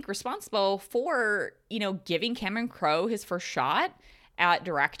 I think, responsible for, giving Cameron Crowe his first shot at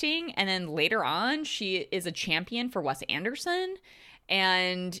directing. And then later on, she is a champion for Wes Anderson.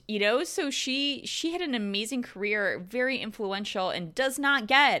 And, so she had an amazing career, very influential, and does not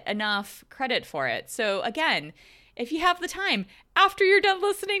get enough credit for it. So again, if you have the time, after you're done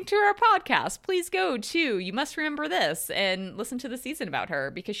listening to our podcast, please go to You Must Remember This and listen to the season about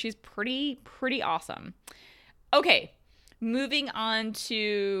her because she's pretty awesome. Okay, moving on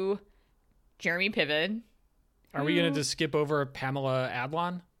to Jeremy Piven. Are we going to just skip over Pamela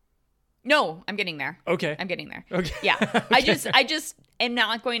Adlon? No, I'm getting there. Okay. I'm getting there. Okay. Yeah. Okay. I just am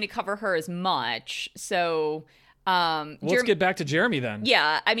not going to cover her as much. So, let's get back to Jeremy then.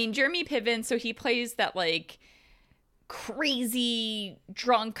 Yeah. I mean, Jeremy Piven, so he plays that like crazy,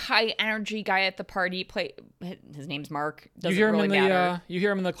 drunk, high energy guy at the party. His name's Mark. Doesn't you hear him really in matter. the you hear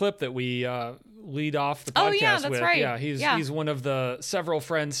him in the clip that we lead off the podcast Oh, yeah, that's with. right. Yeah, he's one of the several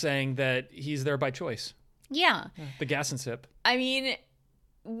friends saying that he's there by choice. Yeah. The gas and sip. I mean,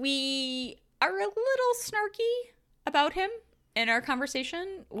 we are a little snarky about him in our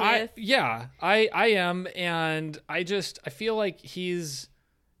conversation with I am, and I feel like he's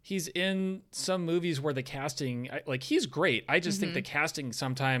in some movies where the casting, like, he's great. I just think the casting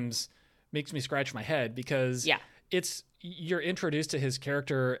sometimes makes me scratch my head because you're introduced to his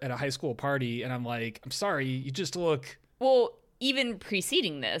character at a high school party, and I'm like, I'm sorry, you just look. Well, even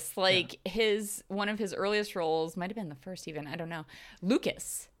preceding this, like one of his earliest roles might have been the first even, I don't know,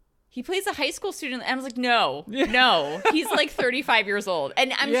 Lucas. He plays a high school student, and I was like, no, he's like 35 years old.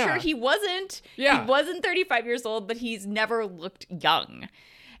 And I'm sure he wasn't. Yeah. He wasn't 35 years old, but he's never looked young.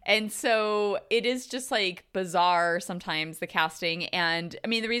 And so it is just like bizarre sometimes, the casting. And I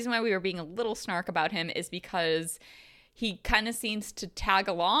mean, the reason why we were being a little snark about him is because he kind of seems to tag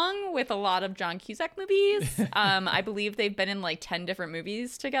along with a lot of John Cusack movies. I believe they've been in like 10 different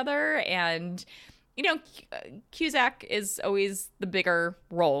movies together. And, you know, Cusack is always the bigger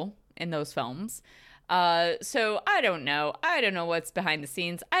role in those films. So I don't know. I don't know what's behind the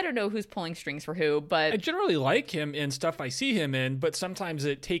scenes. I don't know who's pulling strings for who, but I generally like him in stuff I see him in, but sometimes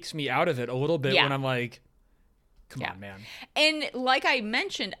it takes me out of it a little bit when I'm like, come on, man. And like I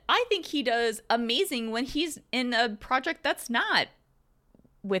mentioned, I think he does amazing when he's in a project that's not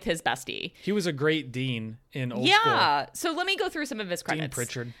with his bestie. He was a great Dean in Old School. Yeah. So let me go through some of his credits. Dean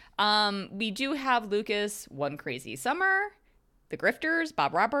Pritchard. We do have Lucas, One Crazy Summer, The Grifters,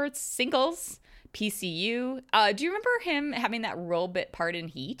 Bob Roberts, Singles, PCU. Do you remember him having that real bit part in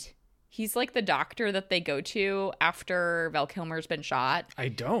Heat? He's like the doctor that they go to after Val Kilmer's been shot. I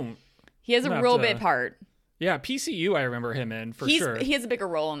don't. He has a real bit part. Yeah, PCU I remember him in for sure. He has a bigger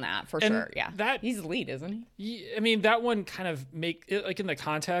role in that for sure. Yeah, he's the lead, isn't he? I mean, that one kind of like in the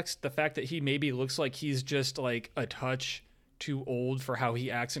context, the fact that he maybe looks like he's just like a touch too old for how he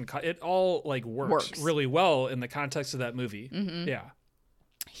acts, and it all like works really well in the context of that movie. Mm-hmm. Yeah,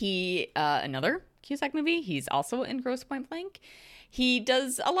 he another Cusack movie. He's also in Grosse Pointe Blank. He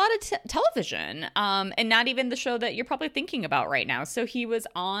does a lot of television, and not even the show that you're probably thinking about right now. So he was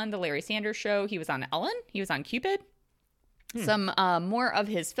on The Larry Sanders Show. He was on Ellen. He was on Cupid. Some more of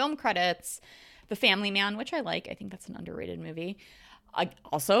his film credits. The Family Man, which I like. I think that's an underrated movie.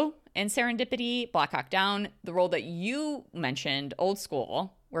 Also in Serendipity, Black Hawk Down, the role that you mentioned, Old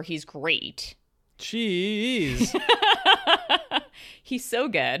School, where he's great. Jeez. He's so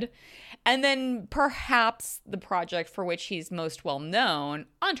good. And then perhaps the project for which he's most well known,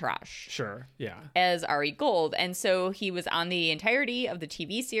 Entourage. Sure, yeah. As Ari Gold. And so he was on the entirety of the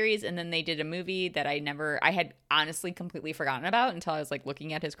TV series, and then they did a movie that I had honestly completely forgotten about until I was like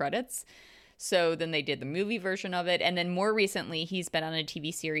looking at his credits. So then they did the movie version of it. And then more recently, he's been on a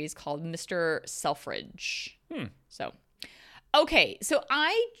TV series called Mr. Selfridge. So, okay. So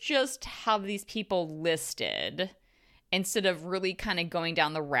I just have these people listed instead of really kind of going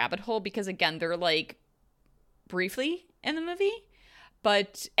down the rabbit hole, because again, they're like briefly in the movie,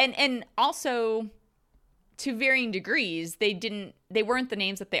 but, and also to varying degrees, they weren't the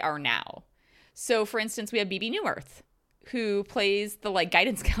names that they are now. So for instance, we have Bebe Neuwirth, who plays the like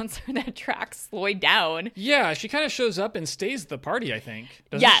guidance counselor that tracks Lloyd down. Yeah, she kind of shows up and stays at the party, I think.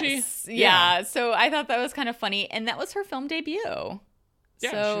 Doesn't she? Yeah. So I thought that was kind of funny, and that was her film debut.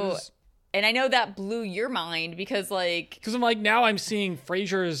 Yeah, so, and I know that blew your mind because I'm like, now I'm seeing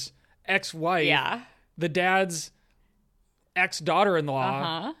Frasier's ex-wife, the dad's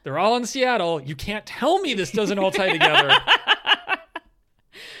ex-daughter-in-law. They're all in Seattle. You can't tell me this doesn't all tie together.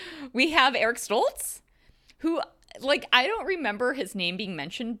 We have Eric Stoltz, who, I don't remember his name being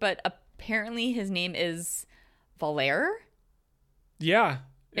mentioned, but apparently his name is Valere. Yeah.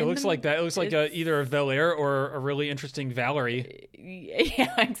 It looks like that. It looks like either a Valere or a really interesting Valerie.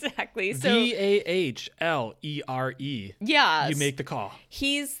 Yeah, exactly. So Vahlere. Yeah. You make the call.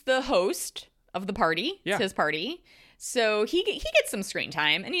 He's the host of the party. Yeah. It's his party. So he gets some screen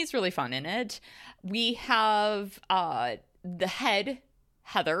time, and he's really fun in it. We have the head,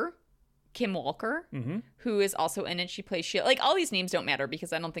 Heather, Kim Walker, who is also in it. She plays Sheila. Like, all these names don't matter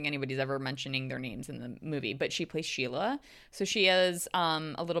because I don't think anybody's ever mentioning their names in the movie, but she plays Sheila. So she has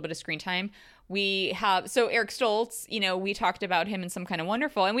a little bit of screen time. We have, so Eric Stoltz, we talked about him in Some Kind of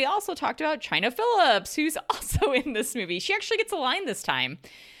Wonderful, and we also talked about China Phillips, who's also in this movie. She actually gets a line this time.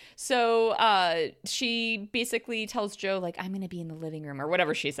 So she basically tells Joe, I'm going to be in the living room, or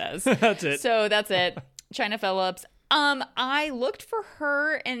whatever she says. That's it. So that's it. China Phillips. I looked for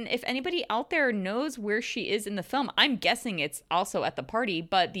her, and if anybody out there knows where she is in the film, I'm guessing it's also at the party.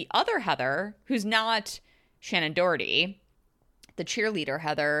 But the other Heather, who's not Shannon Doherty, the cheerleader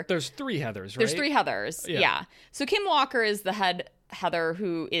Heather. There's 3 Heathers, right? There's 3 Heathers, yeah. So Kim Walker is the head Heather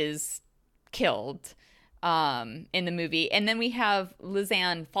who is killed in the movie. And then we have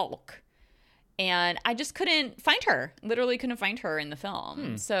Lizanne Falk. And I just couldn't find her. Literally couldn't find her in the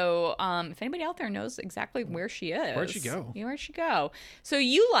film. So if anybody out there knows exactly where she is. Where'd she go? Yeah, where'd she go? So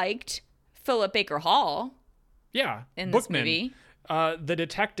you liked Philip Baker Hall. Yeah. In Bookman, this movie. The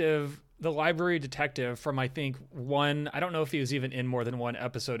detective, the library detective from, I think, I don't know if he was even in more than one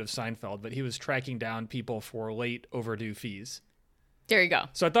episode of Seinfeld, but he was tracking down people for late overdue fees. There you go.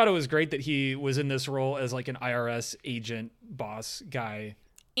 So I thought it was great that he was in this role as like an IRS agent boss guy.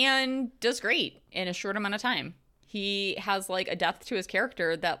 And does great in a short amount of time. He has like a depth to his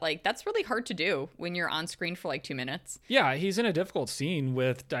character that like that's really hard to do when you're on screen for like 2 minutes. Yeah, he's in a difficult scene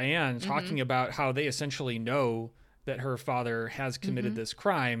with Diane talking about how they essentially know that her father has committed this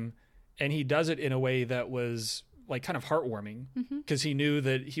crime, and he does it in a way that was like kind of heartwarming because he knew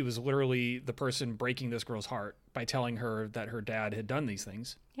that he was literally the person breaking this girl's heart by telling her that her dad had done these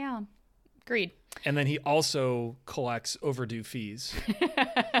things. Yeah. Agreed. And then he also collects overdue fees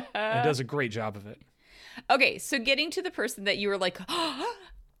and does a great job of it. Okay, so getting to the person that you were like,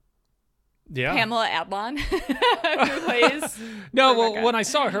 yeah, Pamela Adlon, who plays. No, Rebecca. well, when I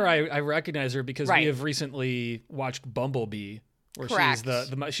saw her, I recognize her because Right. we have recently watched Bumblebee, where Correct.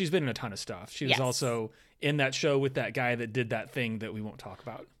 she's she's been in a ton of stuff. She was Yes. also in that show with that guy that did that thing that we won't talk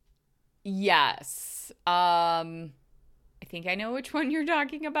about. Yes. I think I know which one you're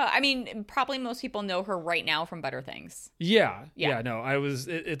talking about. I mean, probably most people know her right now from Better Things. Yeah. Yeah. No, it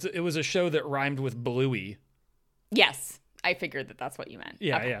was a show that rhymed with Bluey. Yes. I figured that that's what you meant.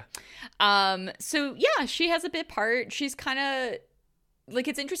 Yeah, Okay. yeah. So yeah, she has a bit part. She's kind of like,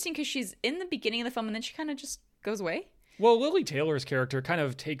 it's interesting because she's in the beginning of the film and then she kind of just goes away. Well, Lily Taylor's character kind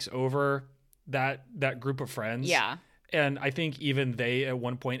of takes over that group of friends. Yeah. And I think even they at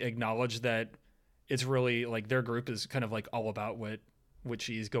one point acknowledge that it's really like their group is kind of like all about what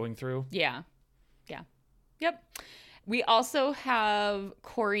she's going through. Yeah. Yeah. Yep. We also have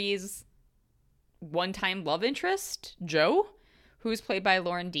Corey's one-time love interest, Joe, who's played by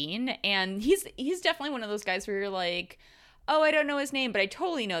Lauren Dean. And he's definitely one of those guys where you're like, oh, I don't know his name, but I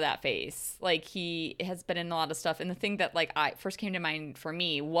totally know that face. Like, he has been in a lot of stuff. And the thing that like I first came to mind for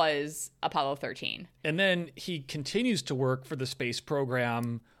me was Apollo 13. And then he continues to work for the space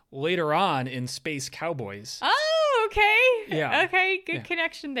program later on in Space Cowboys. Oh, okay. Yeah. Okay, good Yeah.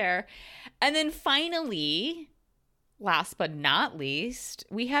 connection there. And then finally, last but not least,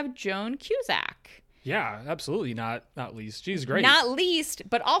 we have Joan Cusack. Yeah, absolutely not least. She's great. Not least,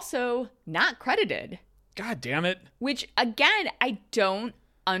 but also not credited. God damn it. Which again, I don't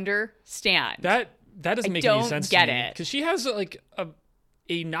understand. That doesn't I make don't any sense get to me. it. Because she has like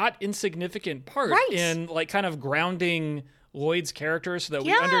a not insignificant part Right. in like kind of grounding Lloyd's character so that we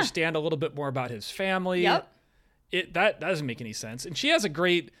Yeah. understand a little bit more about his family. Yep. That doesn't make any sense. And she has a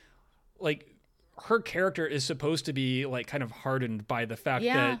great, like, her character is supposed to be like kind of hardened by the fact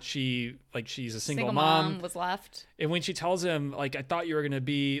Yeah. that she's a single mom mom. was left. And when she tells him, like, I thought you were going to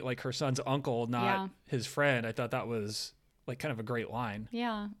be like her son's uncle, not Yeah. his friend, I thought that was like kind of a great line.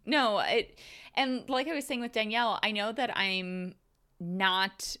 Yeah. No, and like I was saying with Danielle, I know that I'm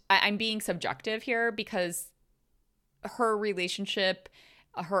being subjective here because her relationship,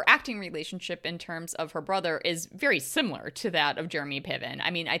 her acting relationship in terms of her brother is very similar to that of Jeremy Piven.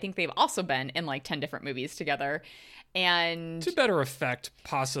 I mean, I think they've also been in like 10 different movies together. And To better effect,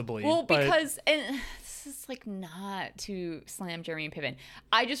 possibly. well, but because and this is like not to slam Jeremy Piven.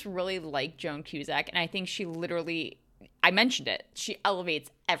 I just really like Joan Cusack, and I think she literally, I mentioned it, she elevates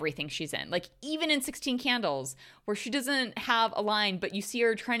everything she's in. Like even in 16 Candles, where she doesn't have a line, but you see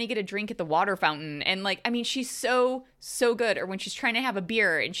her trying to get a drink at the water fountain, and like, I mean, she's so good. Or when she's trying to have a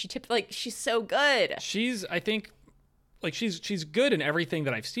beer and she tipped, like, she's so good. I think, like she's good in everything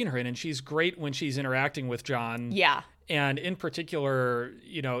that I've seen her in, and she's great when she's interacting with John. Yeah. And in particular,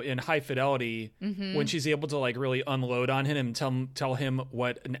 you know, in High Fidelity, Mm-hmm. when she's able to like really unload on him and tell him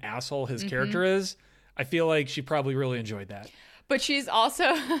what an asshole his Mm-hmm. character is, I feel like she probably really enjoyed that. But she's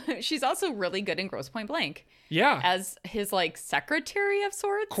also really good in Grosse Point Blank Yeah. as his like secretary of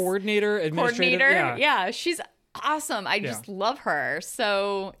sorts. Coordinator, administrative. Coordinator. Yeah. She's awesome. I just love her.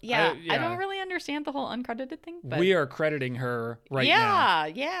 So yeah. I don't really understand the whole uncredited thing. But We are crediting her right now.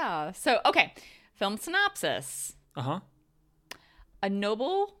 Yeah. So okay, film synopsis: Uh-huh. a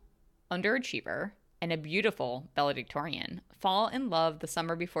noble underachiever and a beautiful valedictorian fall in love the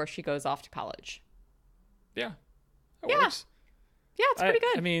summer before she goes off to college. Yeah. That Yeah. works. Yeah, it's pretty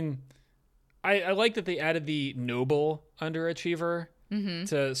good. I mean, I like that they added the noble underachiever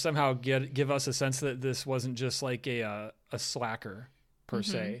to somehow give us a sense that this wasn't just like a slacker per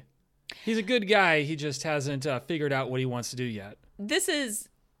se. He's a good guy. He just hasn't figured out what he wants to do yet. This is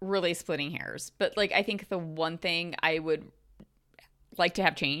really splitting hairs, but like I think the one thing I would like to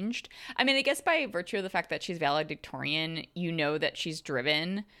have changed, I mean, I guess by virtue of the fact that she's valedictorian, you know that she's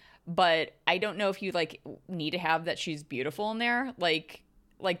driven, but I don't know if you like need to have that she's beautiful in there. Like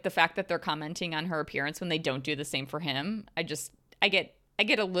the fact that they're commenting on her appearance when they don't do the same for him. I get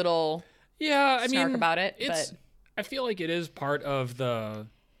a little snark about it, but I feel like it is part of the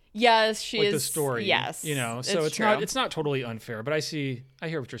yes, she is the story. Yes, you know, so it's not totally unfair, but I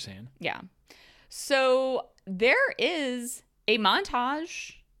hear what you're saying. Yeah. So there is a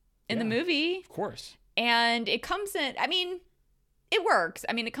montage in the movie, of course, and it comes in. I mean, it works.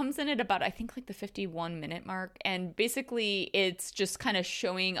 I mean, it comes in at about, I think, like the 51-minute mark. And basically, it's just kind of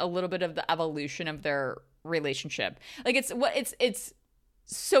showing a little bit of the evolution of their relationship. Like, it's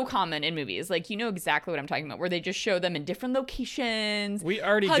so common in movies. Like, you know exactly what I'm talking about, where they just show them in different locations. We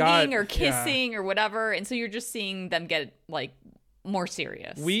already hugging or kissing or whatever. And so you're just seeing them get, like, more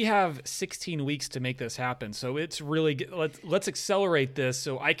serious. We have 16 weeks to make this happen. So it's really, let's accelerate this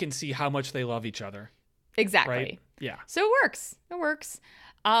so I can see how much they love each other. Exactly. Right? Yeah. So it works.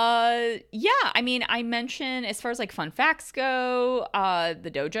 Yeah, I mean, I mentioned as far as like fun facts go, the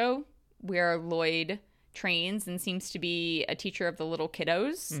dojo where Lloyd trains and seems to be a teacher of the little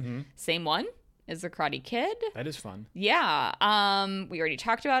kiddos. Same one as the Karate Kid. That is fun. Yeah. We already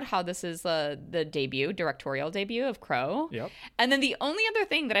talked about how this is the directorial debut of Crow. Yep. And then the only other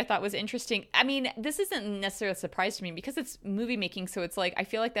thing that I thought was interesting, I mean, this isn't necessarily a surprise to me because it's movie making, so it's like I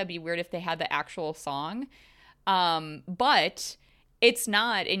feel like that'd be weird if they had the actual song. But it's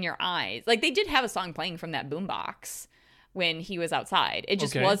not in your eyes. Like they did have a song playing from that boombox when he was outside. It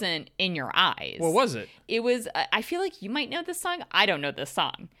just wasn't in your eyes. What was it? It was, I feel like you might know this song. I don't know this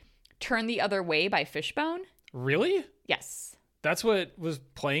song. Turn the Other Way by Fishbone. Really? Yes. That's what was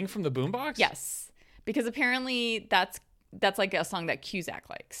playing from the boombox? Yes. Because apparently that's like a song that Cusack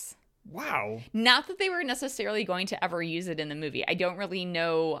likes. Wow. Not that they were necessarily going to ever use it in the movie. I don't really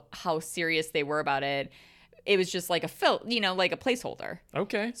know how serious they were about it. It was just like like a placeholder.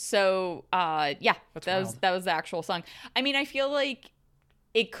 Okay. So, yeah, that was the actual song. I mean, I feel like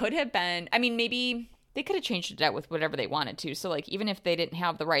it could have been, I mean, maybe they could have changed it out with whatever they wanted to. So, like, even if they didn't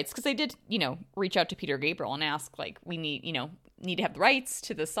have the rights, because they did, reach out to Peter Gabriel and ask, like, we need to have the rights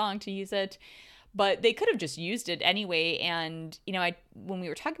to the song to use it. But they could have just used it anyway. And, when we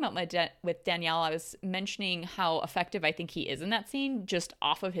were talking about with Danielle, I was mentioning how effective I think he is in that scene just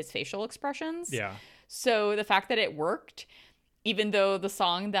off of his facial expressions. Yeah. So the fact that it worked, even though the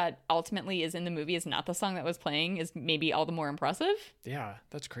song that ultimately is in the movie is not the song that was playing, is maybe all the more impressive. Yeah,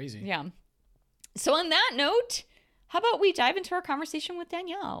 that's crazy. Yeah. So on that note, how about we dive into our conversation with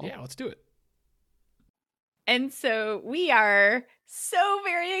Danielle? Yeah, let's do it. And so we are so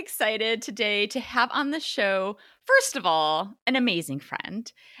very excited today to have on the show, first of all, an amazing friend,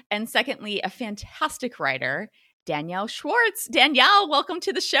 and secondly, a fantastic writer, Danielle Schwartz. Danielle, welcome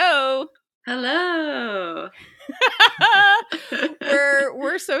to the show. Hello.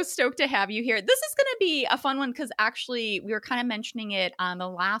 We're so stoked to have you here. This is going to be a fun one because actually we were kind of mentioning it on the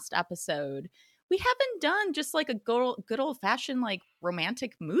last episode. We haven't done just like a good old fashioned like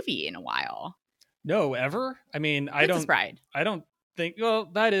romantic movie in a while. No, ever? I mean, Princess Bride. I don't think, well,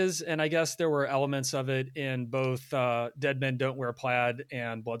 that is, and I guess there were elements of it in both Dead Men Don't Wear Plaid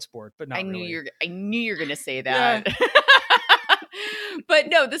and Bloodsport, but not really. I knew you were going to say that. Yeah. But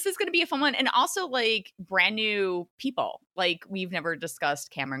no, this is going to be a fun one. And also like brand new people. Like we've never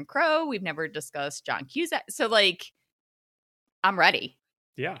discussed Cameron Crowe. We've never discussed John Cusack. So like, I'm ready.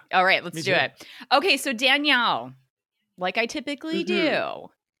 Yeah. All right, let's do it. Okay, so Danielle, like I typically do,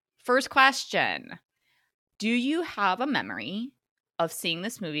 first question. Do you have a memory of seeing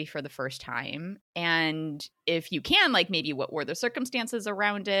this movie for the first time? And if you can, like maybe what were the circumstances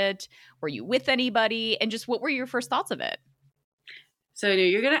around it? Were you with anybody? And just what were your first thoughts of it? So I knew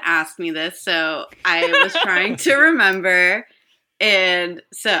you were going to ask me this, so I was trying to remember. And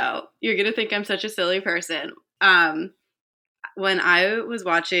so you're going to think I'm such a silly person. When I was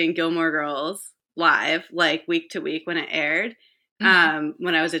watching Gilmore Girls live, like week to week when it aired,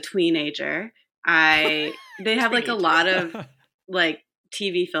 when I was a teenager, they have like a lot of like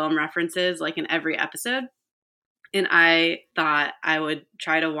TV film references like in every episode. And I thought I would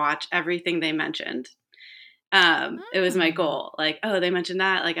try to watch everything they mentioned. It was my goal. Like, oh, they mentioned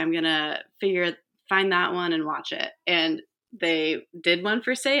that. Like, I'm going to find that one and watch it. And they did one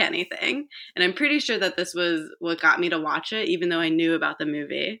for Say Anything. And I'm pretty sure that this was what got me to watch it, even though I knew about the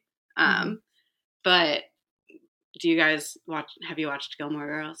movie. But do you guys have you watched Gilmore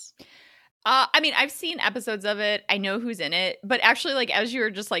Girls? I mean, I've seen episodes of it. I know who's in it. But actually, like, as you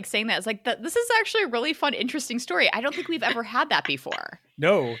were just like saying that, it's like, this is actually a really fun, interesting story. I don't think we've ever had that before.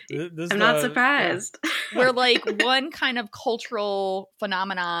 No. I'm not surprised. Yeah. Where like one kind of cultural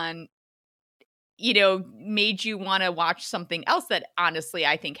phenomenon, you know, made you want to watch something else that honestly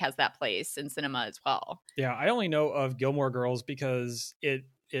I think has that place in cinema as well. Yeah, I only know of Gilmore Girls because it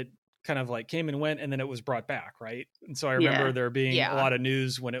kind of like came and went and then it was brought back, right? And so I remember there being a lot of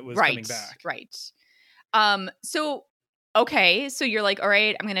news when it was coming back. Right. So okay, so you're like, all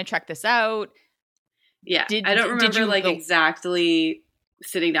right, I'm gonna check this out. Yeah. I don't remember like exactly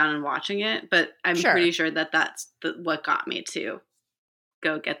sitting down and watching it, but I'm pretty sure that that's what got me to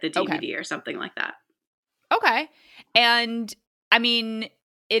go get the DVD or something like that. Okay. And I mean,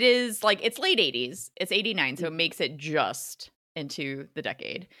 it is like, it's late 80s. It's 89, so it makes it just into the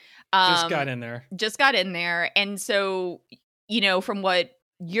decade. Just got in there. And so, you know, from what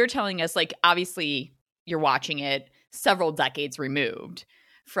you're telling us, like, obviously you're watching it several decades removed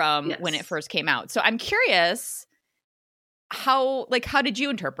from when it first came out. So I'm curious, how did you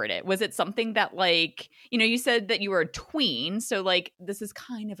interpret it? Was it something that, like, you know, you said that you were a tween, so like this is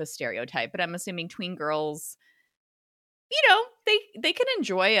kind of a stereotype, but I'm assuming tween girls, you know, they can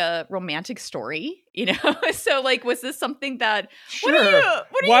enjoy a romantic story, you know? So like, was this something that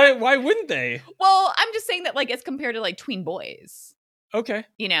why wouldn't they? Well, I'm just saying that, like, as compared to like tween boys. Okay.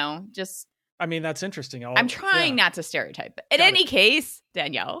 You know, just, I mean, that's interesting. I'm trying not to stereotype. In any case,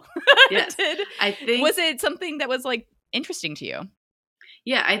 Danielle, yes, I think, was it something that was like interesting to you?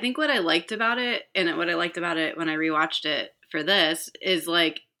 Yeah, I think what I liked about it, and what I liked about it when I rewatched it for this, is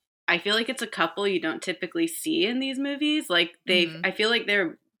like, I feel like it's a couple you don't typically see in these movies. Like I feel like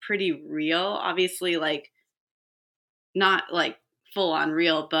they're pretty real, obviously, like not like full on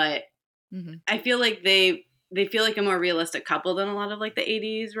real, but I feel like they feel like a more realistic couple than a lot of like the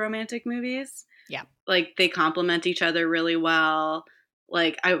 80s romantic movies. Yeah. Like they complement each other really well.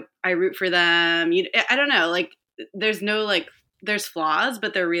 Like I root for them. I don't know, like there's no like, there's flaws,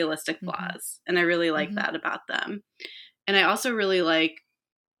 but they're realistic flaws. And I really like that about them. And I also really like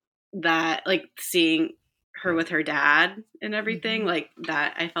that, like seeing her with her dad and everything, like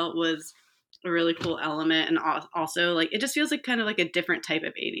that I felt was a really cool element. And also like, it just feels like kind of like a different type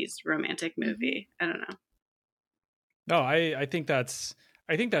of 80s romantic movie. I don't know. No, I think that's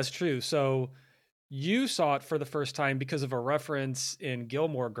true. So you saw it for the first time because of a reference in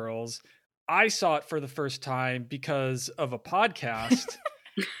Gilmore Girls. I saw it for the first time because of a podcast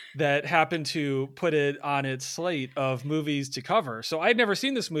that happened to put it on its slate of movies to cover. So I'd never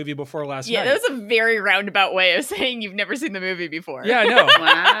seen this movie before last night. Yeah, that was a very roundabout way of saying you've never seen the movie before. Yeah, I know.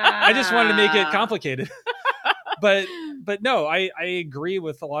 Wow. I just wanted to make it complicated. But no, I agree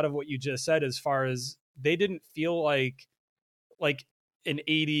with a lot of what you just said as far as they didn't feel like an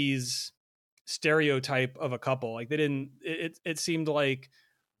 80s stereotype of a couple. Like they didn't, it seemed like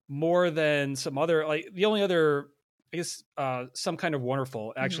more than some other, like the only other, I guess, Some Kind of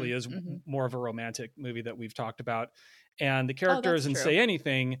Wonderful actually is more of a romantic movie that we've talked about. And the characters in Say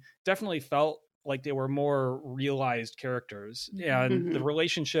Anything definitely felt like they were more realized characters. And the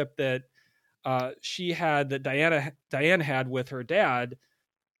relationship that she had, that Diane had with her dad,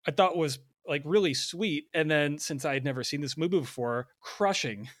 I thought was like really sweet. And then since I had never seen this movie before,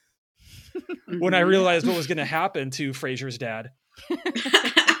 crushing when I realized what was going to happen to Frasier's dad.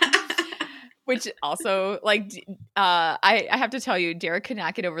 Which also, like, I have to tell you, Derek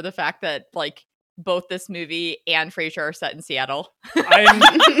cannot get over the fact that, like, both this movie and Frasier are set in Seattle. I'm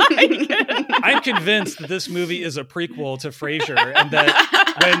convinced that this movie is a prequel to Frasier, and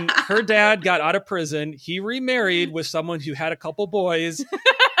that when her dad got out of prison, he remarried with someone who had a couple boys,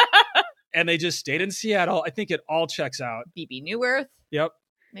 and they just stayed in Seattle. I think it all checks out. BB Newirth. Yep.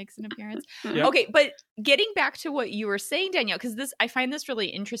 Makes an appearance. Yep. Okay, but getting back to what you were saying, Danielle, because I find this really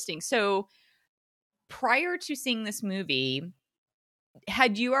interesting. So prior to seeing this movie,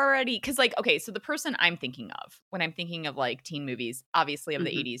 had you already, because like, okay, so the person I'm thinking of when I'm thinking of like teen movies, obviously of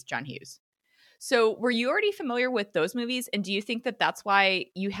the 80s, John Hughes. So were you already familiar with those movies? And do you think that that's why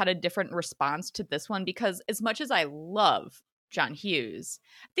you had a different response to this one? Because as much as I love John Hughes,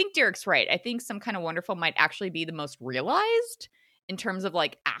 I think Derek's right. I think Some Kind of Wonderful might actually be the most realized in terms of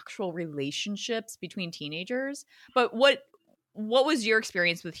like actual relationships between teenagers. But what was your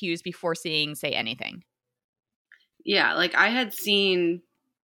experience with Hughes before seeing Say Anything? Yeah, like I had seen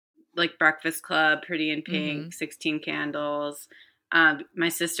like Breakfast Club, Pretty in Pink, 16 Candles. my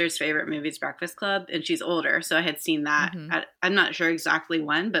sister's favorite movie is Breakfast Club, and she's older, so I had seen that. I'm not sure exactly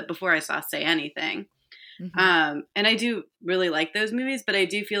when, but before I saw Say Anything. And I do really like those movies, but I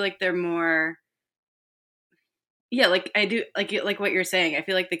do feel like they're more, like I do like what you're saying. I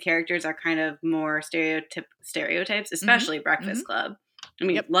feel like the characters are kind of more stereotypes, especially Breakfast Club. I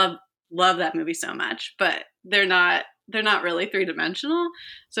mean, love that movie so much, but they're not really three-dimensional.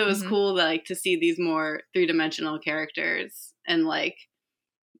 So it was cool like to see these more three-dimensional characters, and like,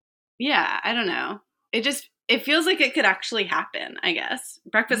 yeah, I don't know. It feels like it could actually happen, I guess.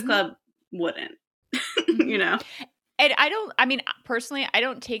 Breakfast Club wouldn't. You know? And personally, I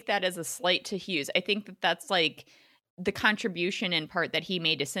don't take that as a slight to Hughes. I think that that's like the contribution in part that he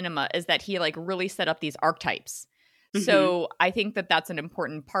made to cinema is that he like really set up these archetypes. So I think that that's an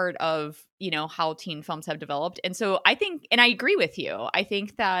important part of, how teen films have developed. And so I think, and I agree with you, I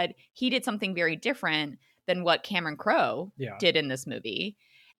think that he did something very different than what Cameron Crowe did in this movie.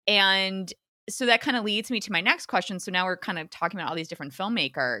 And so that kind of leads me to my next question. So now we're kind of talking about all these different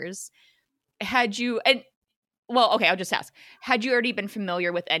filmmakers. I'll just ask, had you already been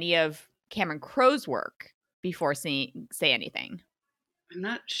familiar with any of Cameron Crowe's work before seeing Say Anything? I'm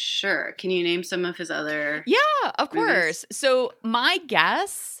not sure. Can you name some of his other of movies? Course. So my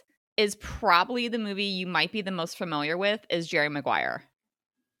guess is probably the movie you might be the most familiar with is Jerry Maguire.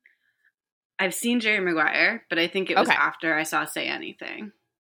 I've seen Jerry Maguire, but I think it was after I saw Say Anything.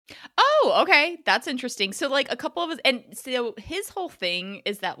 Oh, okay. That's interesting. So like a couple of and so his whole thing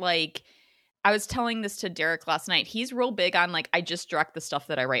is that like I was telling this to Derek last night. He's real big on like I just direct the stuff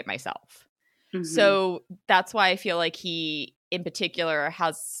that I write myself. So that's why I feel like he in particular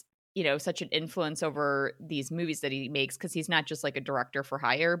has, such an influence over these movies that he makes, because he's not just like a director for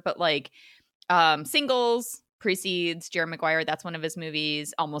hire, but like Singles precedes Jerry Maguire. That's one of his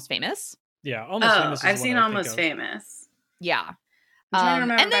movies. Almost Famous. Yeah, Almost Famous. I've seen Almost Famous. Yeah. I'm trying to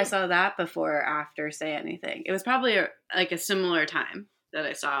remember if I saw that before or after Say Anything. It was probably a similar time that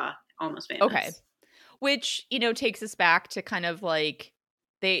I saw Almost Famous. Okay. Which, takes us back to kind of like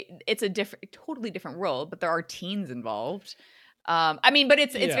it's a totally different world, but there are teens involved. But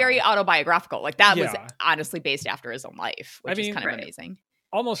it's very autobiographical. Like that was honestly based after his own life, which is kind of amazing.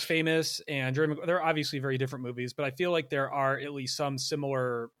 Almost Famous and Jerry Maguire, they're obviously very different movies, but I feel like there are at least some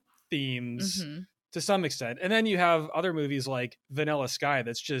similar themes to some extent. And then you have other movies like Vanilla Sky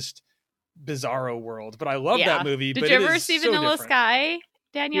that's just bizarro world. But I love that movie. Did you ever see Vanilla Sky,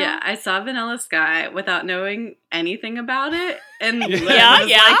 Danielle? Yeah, I saw Vanilla Sky without knowing anything about it, and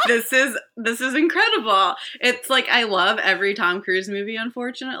like, this is incredible. It's like I love every Tom Cruise movie.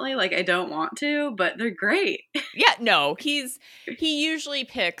 Unfortunately, like I don't want to, but they're great. Yeah, no, he usually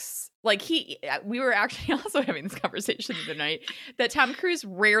picks like we were actually also having this conversation the other night that Tom Cruise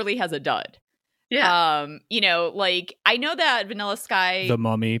rarely has a dud. Yeah, like I know that Vanilla Sky, The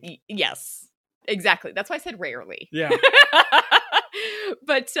Mummy. Yes, exactly. That's why I said rarely. Yeah.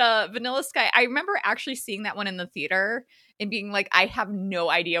 But Vanilla Sky, I remember actually seeing that one in the theater and being like, I have no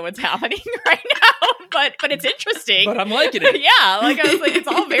idea what's happening right now, but it's interesting. But I'm liking it. Yeah, like I was like, it's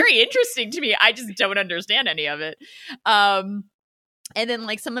all very interesting to me. I just don't understand any of it. And then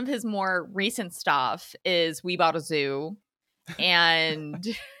like some of his more recent stuff is We Bought a Zoo, and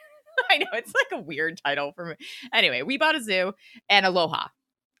I know it's like a weird title for me. Anyway, We Bought a Zoo and Aloha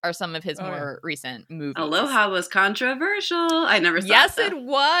are some of his more recent movies. Aloha was controversial. I never saw Yes, it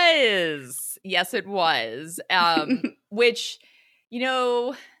was. Yes, it was. Which,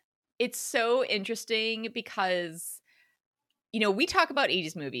 it's so interesting because, we talk about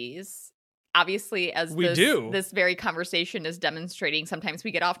 80s movies. Obviously, as this very conversation is demonstrating, sometimes we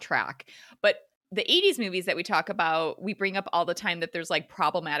get off track. But the 80s movies that we talk about, we bring up all the time that there's like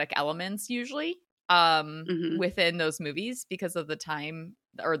problematic elements usually within those movies because of the time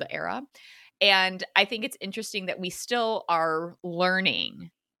or the era. And I think it's interesting that we still are learning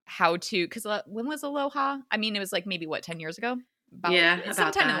how to, because when was Aloha? I mean, it was like maybe 10 years ago?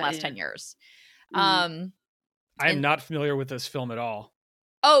 Sometime in the last 10 years. I am not familiar with this film at all.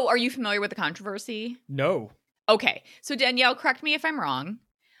 Oh, are you familiar with the controversy? No. Okay. So Danielle, correct me if I'm wrong.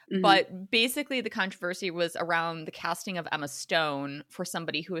 But basically the controversy was around the casting of Emma Stone for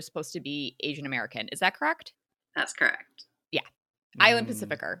somebody who was supposed to be Asian American. Is that correct? That's correct. Yeah. Island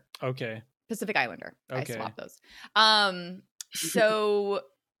Pacificer. Okay. Pacific Islander. Okay. I swapped those. So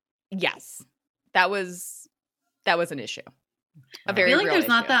yes, that was an issue. A very I feel like there's issue.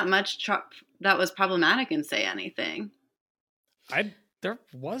 not that much that was problematic in Say Anything. There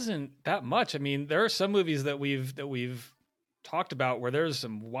wasn't that much. I mean, there are some movies that we've talked about where there's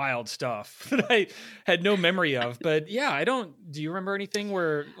some wild stuff that I had no memory of. But yeah, do you remember anything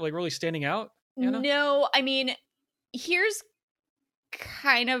where like really standing out, Anna? No, I mean, here's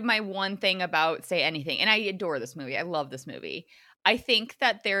kind of my one thing about Say Anything, and I adore this movie. I love this movie. I think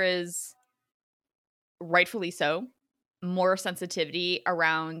that there is, rightfully so, more sensitivity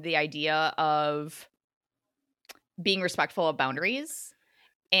around the idea of being respectful of boundaries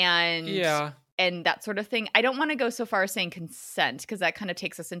and that sort of thing. I don't want to go so far as saying consent, because that kind of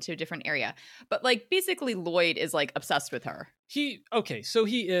takes us into a different area. But like basically Lloyd is like obsessed with her. So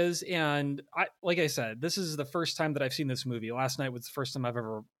he is, and like I said, this is the first time that I've seen this movie. Last night was the first time I've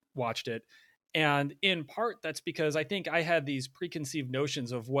ever watched it. And in part, that's because I think I had these preconceived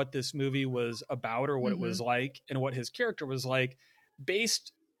notions of what this movie was about or what it was like and what his character was like,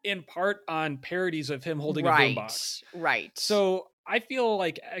 based in part on parodies of him holding a boombox. Right. So I feel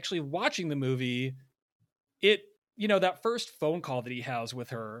like actually watching the movie, that first phone call that he has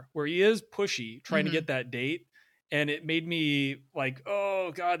with her, where he is pushy, trying to get that date, and it made me like,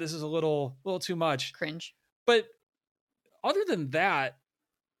 oh God, this is a little too much. Cringe. But other than that,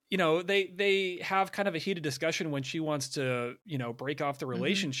 they have kind of a heated discussion when she wants to, break off the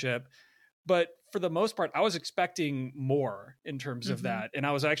relationship. But for the most part, I was expecting more in terms of that. And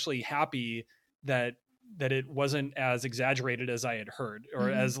I was actually happy that it wasn't as exaggerated as I had heard, or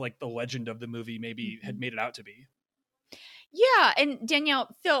as like the legend of the movie maybe had made it out to be. Yeah. And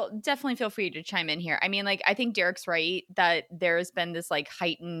Danielle, definitely feel free to chime in here. I mean, like, I think Derek's right that there's been this like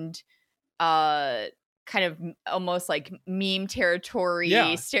heightened, kind of almost like meme territory,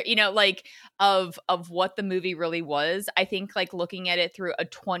 like of what the movie really was. I think like looking at it through a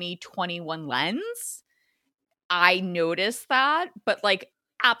 2021 lens, I noticed that, but like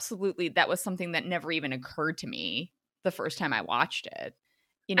absolutely that was something that never even occurred to me the first time I watched it.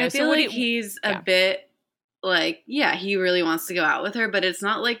 I feel like he's a bit like, he really wants to go out with her, but it's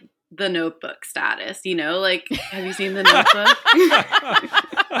not like The Notebook status, like, have you seen The Notebook?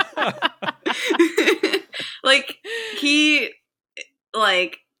 Like, he,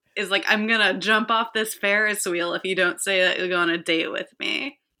 like, is like, I'm gonna jump off this Ferris wheel if you don't say that you'll go on a date with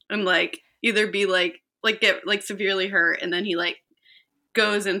me. And, like, either be, like get, like, severely hurt, and then he, like,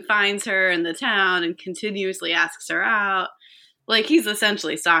 goes and finds her in the town and continuously asks her out. Like, he's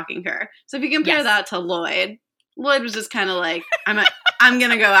essentially stalking her. So if you compare that to Lloyd was just kind of like, I'm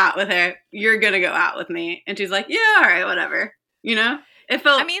gonna go out with her. You're gonna go out with me. And she's like, yeah, all right, whatever. It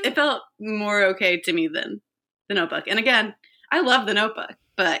felt more okay to me than The Notebook. And again, I love The Notebook,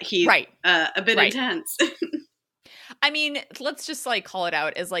 but he's a bit intense. I mean, let's just like call it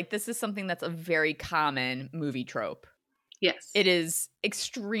out as like, this is something that's a very common movie trope. Yes. It is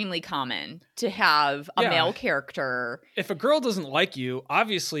extremely common to have a male character. If a girl doesn't like you,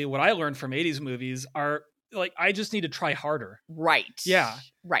 obviously what I learned from 80s movies are like, I just need to try harder. Right. Yeah.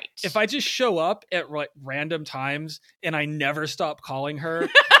 Right. If I just show up at random times and I never stop calling her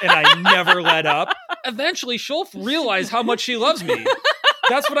and I never let up, eventually she'll realize how much she loves me.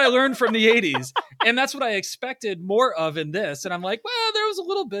 That's what I learned from the 80s. And that's what I expected more of in this. And I'm like, well, there was a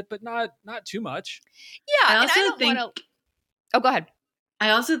little bit, but not too much. Yeah. I also think... Oh, go ahead.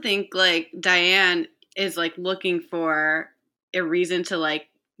 I also think like Diane is like looking for a reason to like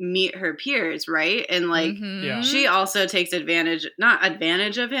meet her peers, right? And like she also takes not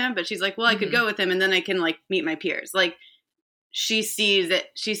advantage of him, but she's like, well, I could go with him and then I can like meet my peers. Like she sees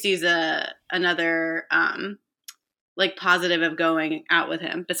another like positive of going out with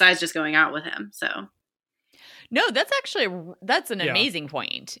him besides just going out with him. So no, that's an amazing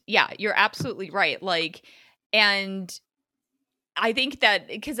point. Yeah, you're absolutely right. Like, and I think that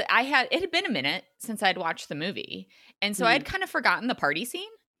because it had been a minute since I'd watched the movie. And so I'd kind of forgotten the party scene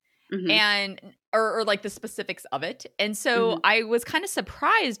and, or like the specifics of it. And so I was kind of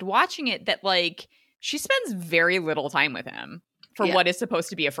surprised watching it that like she spends very little time with him for what is supposed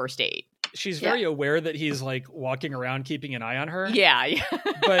to be a first date. She's very aware that he's like walking around keeping an eye on her. Yeah.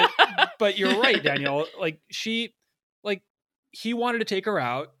 But you're right, Danielle. Like he wanted to take her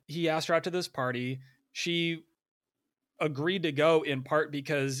out. He asked her out to this party. She agreed to go in part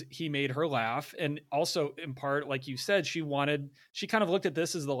because he made her laugh. And also in part, like you said, she kind of looked at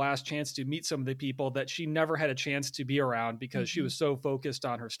this as the last chance to meet some of the people that she never had a chance to be around because she was so focused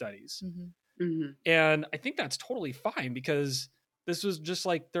on her studies. And I think that's totally fine because this was just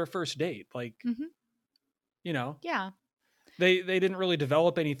like their first date. Like, Yeah. They didn't really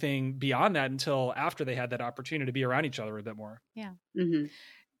develop anything beyond that until after they had that opportunity to be around each other a bit more. Yeah.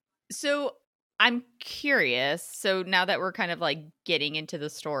 So I'm curious. So now that we're kind of like getting into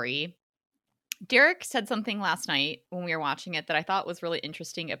the story, Derek said something last night when we were watching it that I thought was really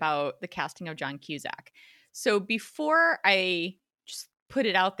interesting about the casting of John Cusack. So before I just put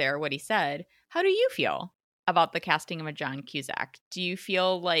it out there, what he said, how do you feel about the casting of a John Cusack? Do you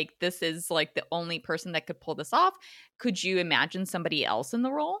feel like this is like the only person that could pull this off? Could you imagine somebody else in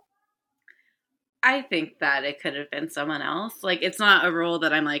the role? I think that it could have been someone else. Like, it's not a role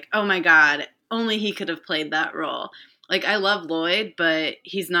that I'm like, oh my God, only he could have played that role. Like, I love Lloyd, but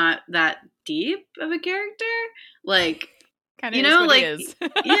he's not that deep of a character. Like, kind of, you know, like,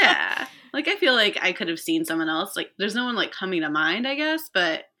 yeah. Like, I feel like I could have seen someone else. Like, there's no one like coming to mind, I guess,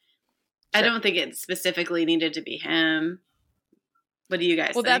 but sure. I don't think it specifically needed to be him. What do you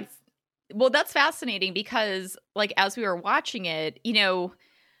guys think? That's fascinating because, like, as we were watching it, you know,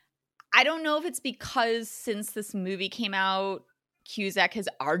 I don't know if it's because since this movie came out, Cusack has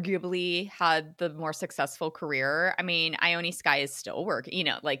arguably had the more successful career. I mean, Ione Skye is still working, you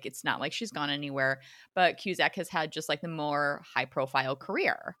know, like it's not like she's gone anywhere, but Cusack has had just like the more high profile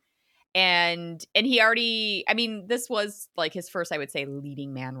career. And he already, I mean, this was like his first, I would say,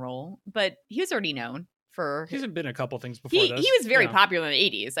 leading man role, but he was already known for. He's been in a couple things before this. He was very popular in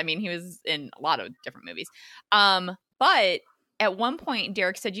the 80s. I mean, he was in a lot of different movies. But at one point,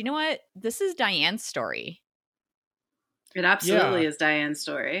 Derek said, you know what? This is Diane's story. It absolutely is Diane's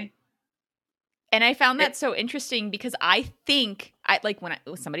story. And I found that so interesting because I think, like when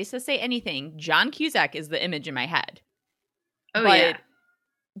somebody says say anything, John Cusack is the image in my head. Oh, yeah.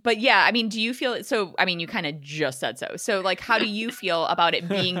 But yeah, I mean, do you feel so? I mean, you kind of just said so. So like, how do you feel about it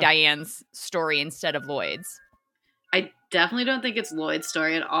being Diane's story instead of Lloyd's? I definitely don't think it's Lloyd's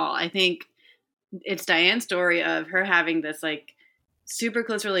story at all. I think it's Diane's story of her having this like super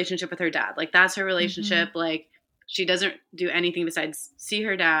close relationship with her dad. Like that's her relationship. Mm-hmm. Like she doesn't do anything besides see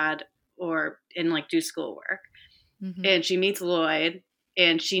her dad or like do schoolwork. Mm-hmm. And she meets Lloyd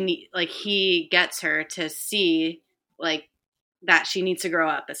and he gets her to see like that she needs to grow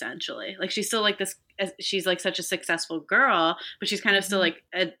up essentially. Like she's still like this, she's like such a successful girl, but she's kind of still like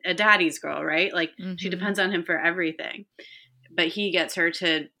a daddy's girl, right? Like she depends on him for everything. But he gets her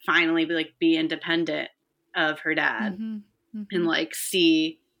to finally be independent of her dad and like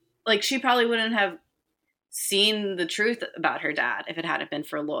see, like she probably wouldn't have seen the truth about her dad if it hadn't been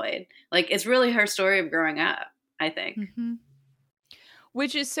for Lloyd. Like it's really her story of growing up, I think. Mm-hmm.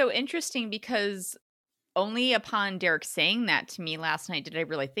 Which is so interesting because only upon Derek saying that to me last night did I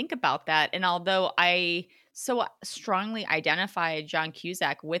really think about that. And although I so strongly identified John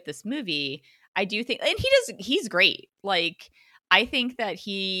Cusack with this movie, I do think, and he's great. Like, I think that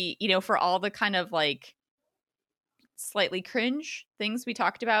he, you know, for all the kind of like slightly cringe things we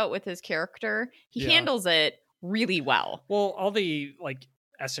talked about with his character, he handles it really well. Well, all the like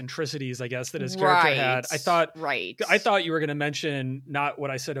eccentricities, I guess, that his character had. I thought you were going to mention not what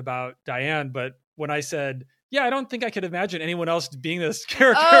I said about Diane, but when I said, yeah, I don't think I could imagine anyone else being this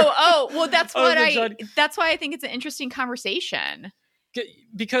character. Well, that's that's why I think it's an interesting conversation.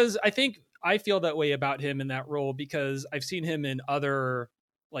 Because I feel that way about him in that role because I've seen him in other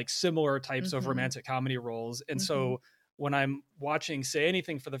like similar types of romantic comedy roles. And so when I'm watching Say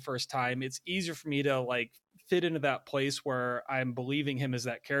Anything for the first time, it's easier for me to like fit into that place where I'm believing him as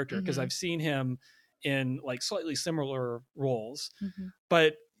that character because I've seen him in like slightly similar roles.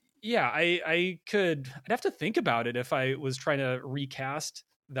 But yeah, I'd have to think about it if I was trying to recast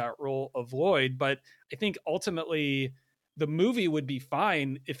that role of Lloyd. But I think ultimately the movie would be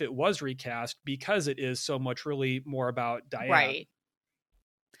fine if it was recast because it is so much really more about Diane. Right.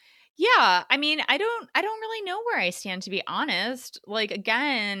 Yeah. I mean, I don't really know where I stand, to be honest. Like,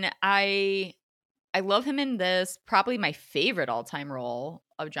 again, I love him in this. Probably my favorite all-time role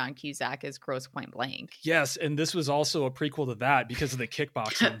of John Cusack is Grosse Pointe Blank. Yes, and this was also a prequel to that because of the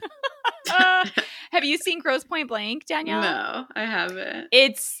kickboxing. Have you seen Grosse Pointe Blank, Danielle? No, I haven't.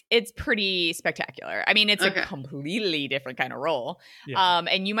 It's pretty spectacular. I mean, it's a completely different kind of role. Yeah.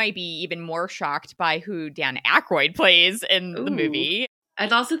 And you might be even more shocked by who Dan Aykroyd plays in the movie. I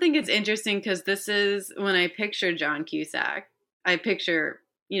also think it's interesting because this is when I picture John Cusack, I picture,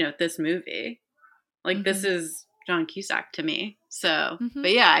 you know, this movie. Like this is John Cusack to me. So,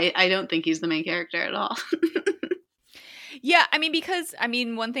 but yeah, I don't think he's the main character at all. Yeah, I mean, because,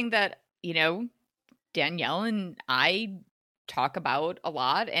 one thing that, you know, Danielle and I talk about a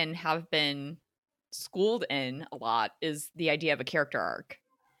lot and have been schooled in a lot is the idea of a character arc.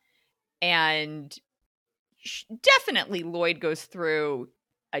 And definitely Lloyd goes through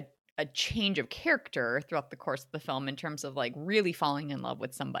a change of character throughout the course of the film in terms of like really falling in love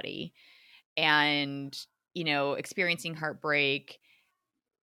with somebody and, you know, experiencing heartbreak,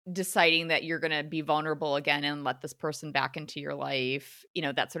 deciding that you're going to be vulnerable again and let this person back into your life, you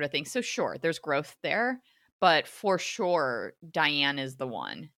know, that sort of thing. So sure, there's growth there, but for sure, Diane is the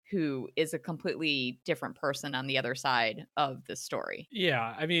one who is a completely different person on the other side of the story.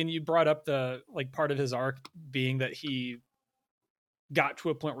 Yeah. I mean, you brought up the like part of his arc being that he got to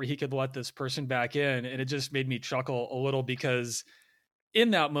a point where he could let this person back in. And it just made me chuckle a little because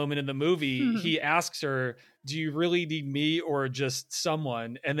in that moment in the movie, he asks her, do you really need me or just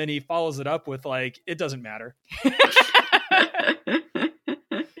someone? And then he follows it up with like, it doesn't matter.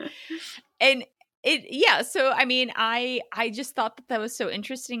 And so I mean, I just thought that was so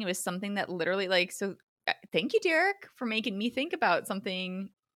interesting. It was something that literally like, so thank you, Derek, for making me think about something,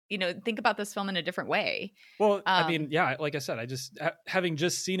 think about this film in a different way. Well, I mean, yeah, like I said, I just having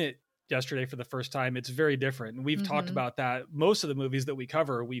just seen it yesterday for the first time, it's very different. And we've talked about that. Most of the movies that we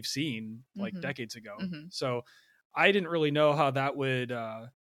cover, we've seen like decades ago. So I didn't really know how that would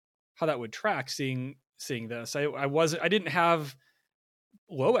track seeing this. I didn't have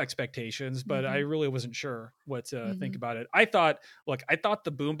low expectations, but I really wasn't sure what to think about it. I thought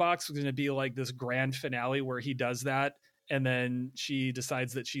the boombox was going to be like this grand finale where he does that and then she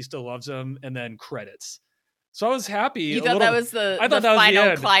decides that she still loves him and then credits. So I was happy. You thought that was the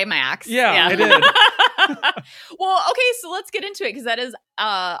final climax. Yeah, I did. Well, okay, so let's get into it because that is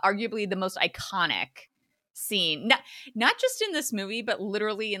arguably the most iconic scene, not just in this movie, but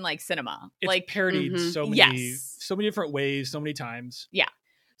literally in like cinema. It's like parodied so many different ways, so many times. Yeah.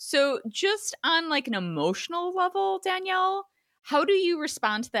 So just on like an emotional level, Danielle, how do you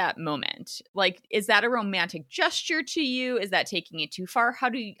respond to that moment? Like, is that a romantic gesture to you? Is that taking it too far? How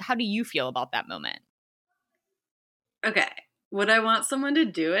do you feel about that moment? Okay. Would I want someone to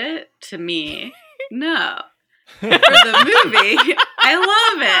do it to me? No. For the movie, I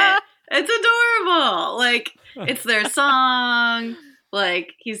love it. It's adorable. Like, it's their song.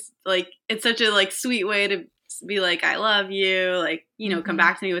 Like, he's like, it's such a like sweet way to be like, I love you. Like, come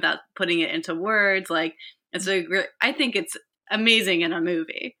back to me without putting it into words. Like, it's I think it's amazing in a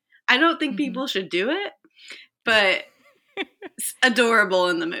movie. I don't think people should do it, but it's adorable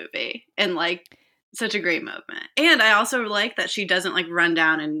in the movie and like such a great moment. And I also like that she doesn't like run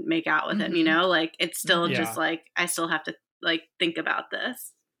down and make out with him, like it's still just like, I still have to like think about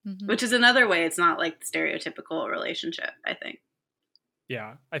this, which is another way. It's not like stereotypical relationship, I think.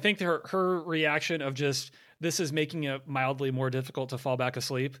 Yeah. I think her reaction of just, this is making it mildly more difficult to fall back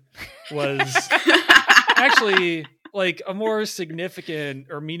asleep was actually like a more significant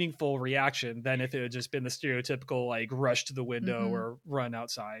or meaningful reaction than if it had just been the stereotypical like rush to the window or run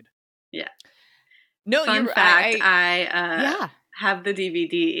outside. Yeah. No, fun fact, I have the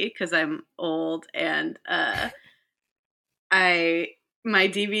DVD because I'm old and my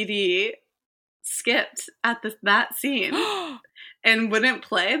DVD skipped at that scene and wouldn't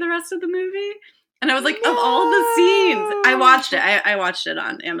play the rest of the movie. And I was like, of all the scenes, I watched it. I watched it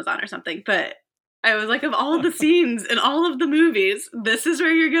on Amazon or something, but I was like, of all the scenes in all of the movies, this is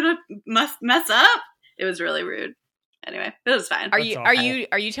where you're gonna mess up. It was really rude. Anyway, it was fine. Are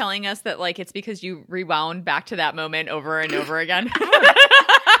you telling us that like it's because you rewound back to that moment over and over again?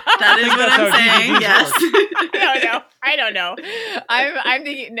 That is what I'm saying. Yes. I don't know. I'm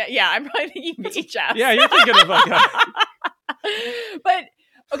thinking. Yeah, I'm probably thinking VHS. Yeah, you're thinking of like But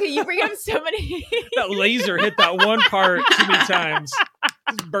okay, you bring up so many. That laser hit that one part too many times.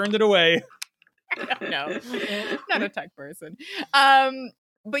 Just burned it away. No, not a tech person.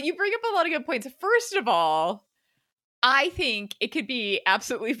 But you bring up a lot of good points. First of all, I think it could be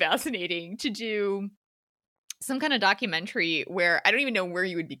absolutely fascinating to do some kind of documentary where I don't even know where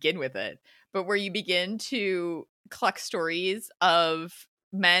you would begin with it, but where you begin to collect stories of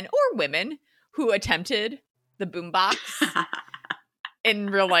men or women who attempted the boombox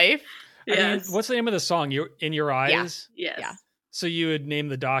in real life. Yes. I mean, what's the name of the song? In Your Eyes? Yeah. Yes. Yeah. So you would name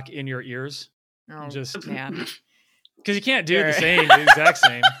the doc In Your Ears? Oh, just man. Because you can't do the exact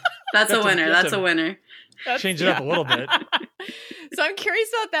same. That's a winner. That's a winner. Change it up a little bit. So I'm curious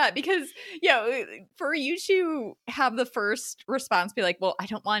about that because, for you to have the first response be like, well, I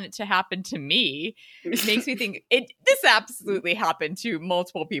don't want it to happen to me, makes me think this absolutely happened to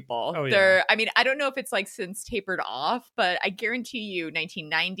multiple people. Oh, yeah. I mean, I don't know if it's like since tapered off, but I guarantee you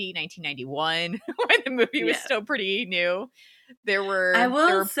 1990, 1991, when the movie was still pretty new, there were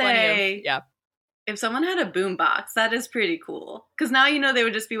plenty of, if someone had a boombox, that is pretty cool. Because now they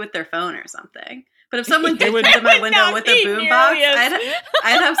would just be with their phone or something. But if someone did come to my window with a boombox,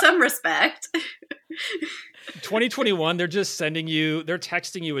 I'd have some respect. 2021, they're texting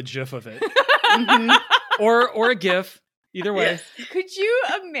you a GIF of it. Or a GIF. Either way. Yes. Could you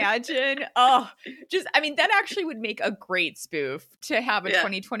imagine? That actually would make a great spoof to have a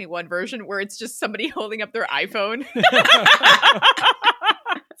 2021 version where it's just somebody holding up their iPhone.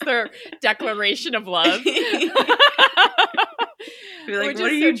 It's their declaration of love. Be like, Which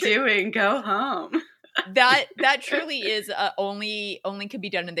what are is you so true. doing? Go home. That truly is only could be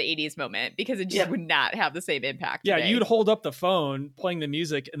done in the 80s moment, because it just would not have the same impact Yeah, today. you'd hold up the phone playing the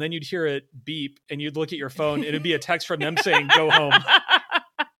music, and then you'd hear it beep, and you'd look at your phone, and it'd be a text from them saying, go home.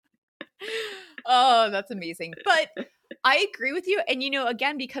 Oh, that's amazing. But I agree with you. And,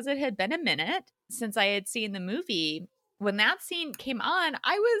 again, because it had been a minute since I had seen the movie, when that scene came on,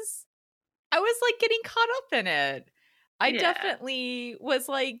 I was like getting caught up in it. I definitely was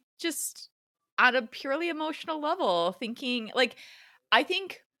like just on a purely emotional level thinking like, I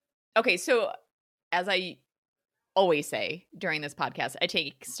think, okay, so as I always say during this podcast, I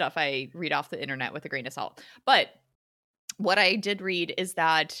take stuff I read off the internet with a grain of salt. But what I did read is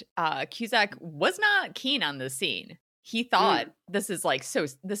that Cusack was not keen on this scene. He thought this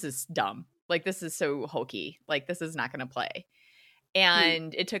is dumb. Like, this is so hokey. Like, this is not going to play.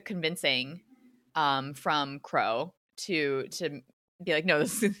 And it took convincing from Crow to be like, no,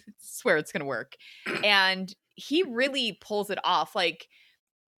 this is swear it's going to work. And he really pulls it off. Like,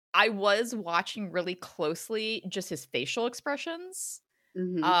 I was watching really closely just his facial expressions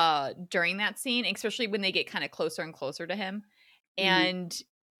during that scene, especially when they get kind of closer and closer to him. And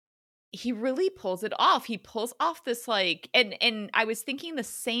he really pulls it off. He pulls off this like, and I was thinking the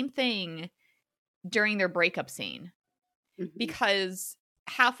same thing during their breakup scene, because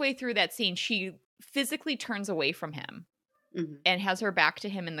halfway through that scene, she physically turns away from him and has her back to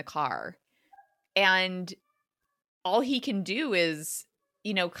him in the car. And all he can do is,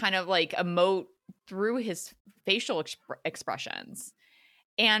 kind of like emote through his facial expressions.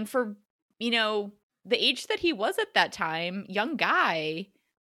 And for, the age that he was at that time, young guy,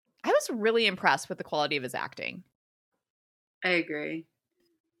 I was really impressed with the quality of his acting. I agree.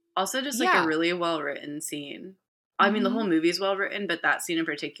 Also, just like a really well-written scene. I mean, the whole movie is well-written, but that scene in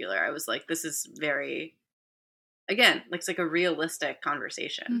particular, I was like, this is very, again, like, it's like a realistic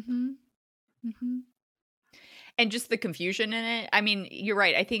conversation. And just the confusion in it. I mean, you're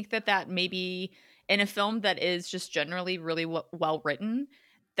right. I think that maybe in a film that is just generally really well written,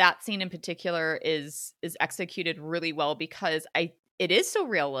 that scene in particular is executed really well, because it is so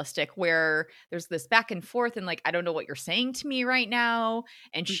realistic, where there's this back and forth and like, I don't know what you're saying to me right now.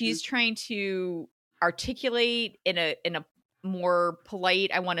 And she's trying to articulate in a more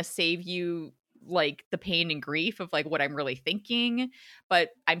polite, I want to save you like the pain and grief of like what I'm really thinking, but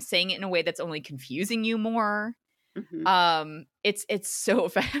I'm saying it in a way that's only confusing you more. It's so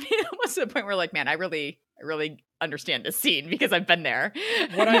almost to the point where like, man, I really understand this scene because I've been there.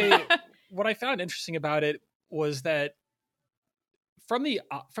 What I found interesting about it was that from the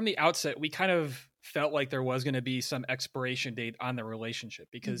outset, we kind of felt like there was going to be some expiration date on the relationship,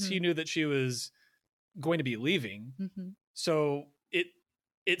 because he knew that she was going to be leaving. So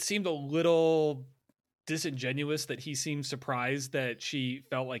it seemed a little disingenuous that he seemed surprised that she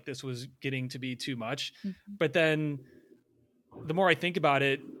felt like this was getting to be too much. But then the more I think about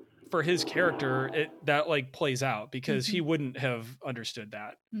it, for his character, that like plays out, because he wouldn't have understood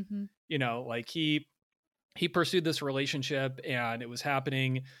that. Like he pursued this relationship and it was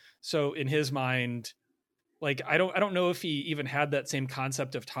happening. So in his mind, like, I don't know if he even had that same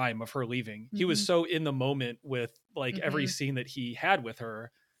concept of time of her leaving. He was so in the moment with like every scene that he had with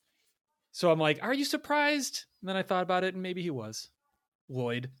her. So I'm like, are you surprised? And then I thought about it, and maybe he was.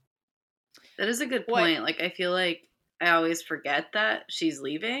 Lloyd. That is a good point. Like, I feel like I always forget that she's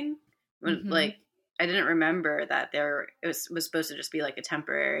leaving. When like, I didn't remember that it was supposed to just be like a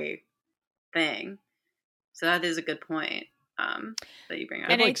temporary thing. So that is a good point that you bring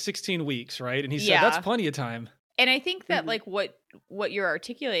up. And like 16 weeks, right? And he said that's plenty of time. And I think that like what you're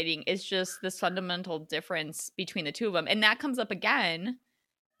articulating is just this fundamental difference between the two of them. And that comes up again,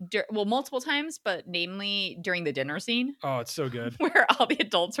 multiple times, but namely during the dinner scene. Oh, it's so good. Where all the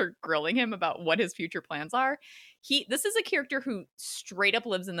adults are grilling him about what his future plans are. This is a character who straight up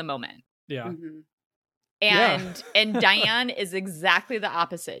lives in the moment. Yeah. And Diane is exactly the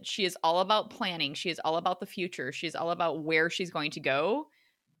opposite. She is all about planning. She is all about the future. She's all about where she's going to go.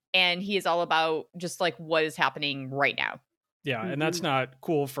 And he is all about just like what is happening right now. Yeah. And that's not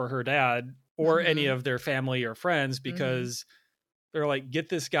cool for her dad or any of their family or friends, because they're like, get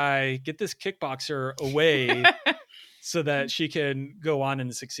this kickboxer away so that she can go on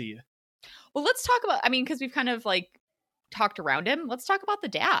and succeed. Well, let's talk about, because we've kind of like talked around him. Let's talk about the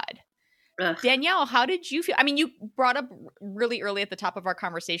dad. Ugh. Danielle, how did you feel? You brought up really early at the top of our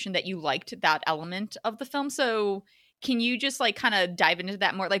conversation that you liked that element of the film. So can you just like kind of dive into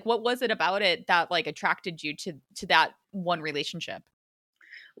that more? Like, what was it about it that like attracted you to that one relationship?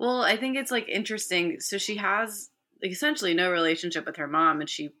 Well, I think it's like interesting. So she has like essentially no relationship with her mom, and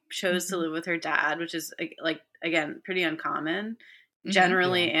she chose to live with her dad, which is like, again, pretty uncommon.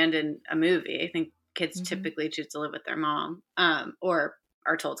 generally and in a movie. I think kids typically choose to live with their mom, or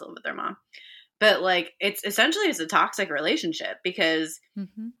are told to live with their mom. But like, it's a toxic relationship because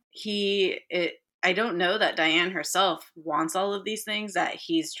I don't know that Diane herself wants all of these things that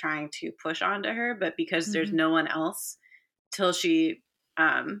he's trying to push onto her, but because there's no one else till she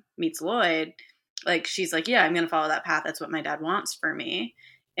meets Lloyd, like she's like, yeah, I'm going to follow that path. That's what my dad wants for me.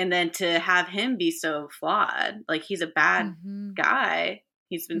 And then to have him be so flawed, like he's a bad guy.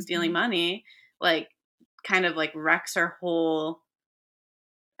 He's been stealing money, like kind of like wrecks her whole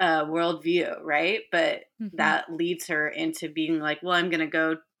worldview, right? But that leads her into being like, well, I'm going to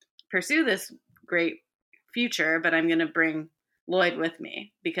go pursue this great future, but I'm going to bring Lloyd with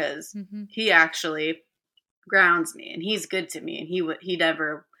me because he actually grounds me and he's good to me, and he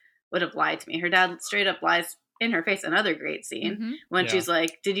never would have lied to me. Her dad straight up lies in her face. Another great scene when she's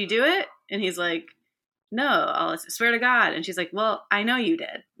like, did you do it? And he's like, no, I'll swear to God. And she's like, well, I know you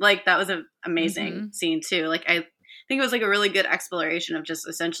did. Like, that was an amazing scene too. Like, I think it was like a really good exploration of just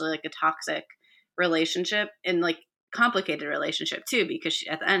essentially like a toxic relationship and like complicated relationship too, because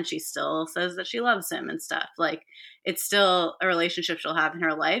at the end she still says that she loves him and stuff. Like, it's still a relationship she'll have in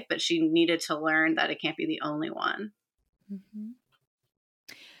her life, but she needed to learn that it can't be the only one.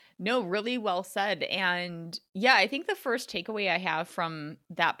 No, really well said. And yeah, I think the first takeaway I have from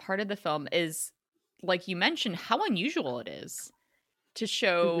that part of the film is, like you mentioned, how unusual it is to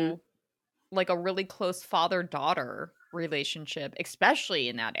show like a really close father-daughter relationship, especially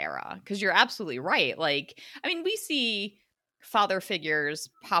in that era. Because you're absolutely right. Like, I mean, we see father figures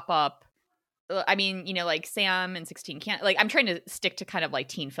pop up. I mean, you know, like Sam and 16 Candles. Like, I'm trying to stick to kind of like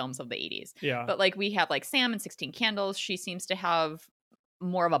teen films of the 80s. Yeah. But like we have like Sam and 16 Candles. She seems to have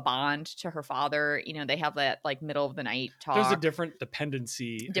more of a bond to her father. You know, they have that like middle of the night talk. There's a different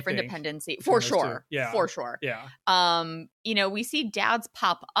dependency. For sure. Yeah. For sure. Yeah. You know, we see dads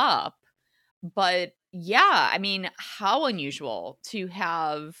pop up, but yeah, I mean, how unusual to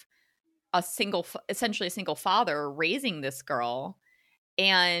have essentially a single father raising this girl.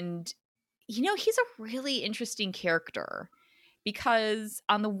 And, you know, he's a really interesting character because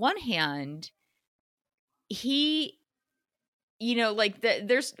on the one hand, he, you know, like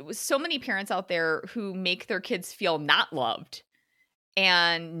there's so many parents out there who make their kids feel not loved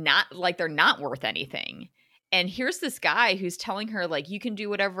and not like they're not worth anything. And here's this guy who's telling her, like, you can do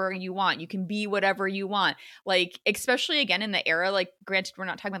whatever you want. You can be whatever you want. Like, especially again in the era, like, granted, we're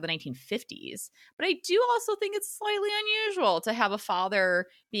not talking about the 1950s, but I do also think it's slightly unusual to have a father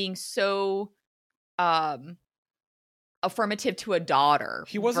being so affirmative to a daughter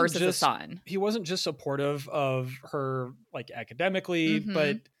versus a son. He wasn't just supportive of her, like, academically,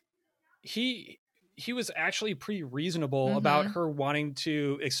 but he was actually pretty reasonable about her wanting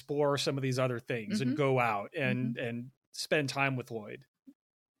to explore some of these other things and go out and spend time with Lloyd.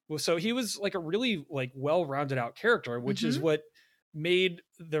 Well, so he was like a really like well-rounded out character, which is what made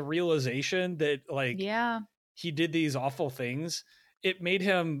the realization that like he did these awful things. It made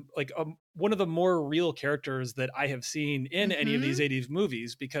him like one of the more real characters that I have seen in any of these 80s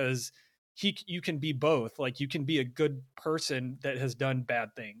movies, because you can be both. Like, you can be a good person that has done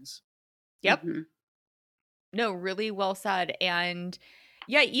bad things. Yep. No, really well said. And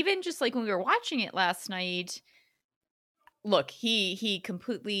yeah, even just like when we were watching it last night, look, he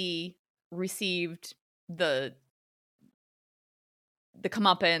completely received the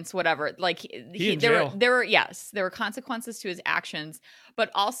comeuppance, whatever. Like there were consequences to his actions, but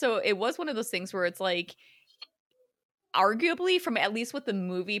also it was one of those things where it's like, arguably, from at least what the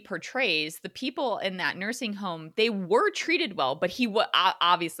movie portrays, the people in that nursing home, they were treated well, but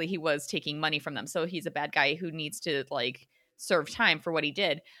obviously he was taking money from them. So he's a bad guy who needs to like serve time for what he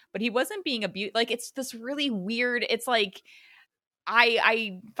did, but he wasn't being abused. Like, it's this really weird, it's like,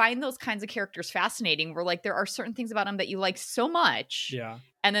 I find those kinds of characters fascinating where like there are certain things about them that you like so much. Yeah.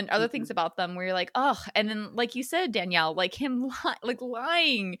 And then other things about them where you're like, oh, and then like you said, Danielle, like him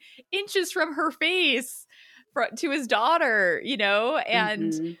lying inches from her face to his daughter, you know,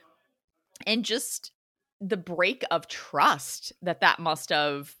 and just the break of trust that must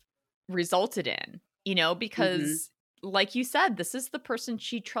have resulted in, you know, because like you said, this is the person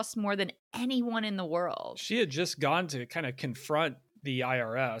she trusts more than anyone in the world. She had just gone to kind of confront the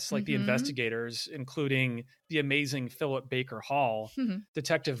IRS, like the investigators, including the amazing Philip Baker Hall,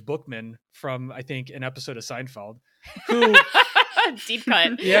 Detective Bookman from, I think, an episode of Seinfeld, who deep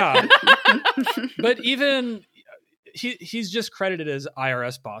cut. Yeah. But even he's just credited as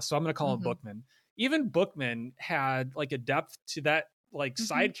IRS boss, so I'm going to call him Bookman. Even Bookman had like a depth to that like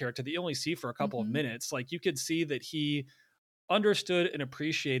side character that you only see for a couple of minutes. Like, you could see that he understood and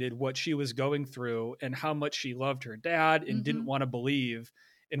appreciated what she was going through and how much she loved her dad and didn't want to believe.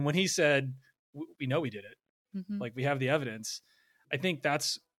 And when he said, we know we did it, like we have the evidence, I think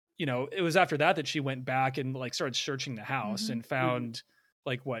that's, you know, it was after that she went back and like started searching the house and found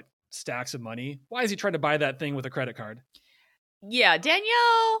like what, stacks of money. Why is he trying to buy that thing with a credit card? Yeah,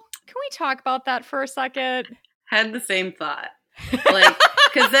 Danielle, can we talk about that for a second? Had the same thought. Like,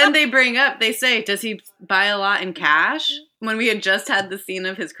 because then they say, does he buy a lot in cash? When we had just had the scene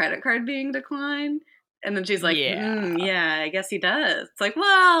of his credit card being declined. And then she's like, yeah, I guess he does. It's like,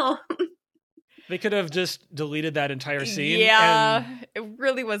 well. They could have just deleted that entire scene. Yeah, it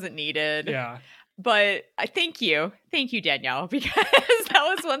really wasn't needed. Yeah. But thank you, Danielle, because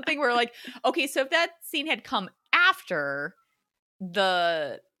that was one thing where like, okay, so if that scene had come after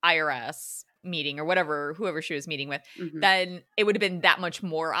the IRS meeting or whoever she was meeting with, then it would have been that much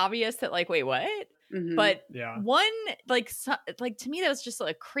more obvious that like, wait, what? But one like to me that was just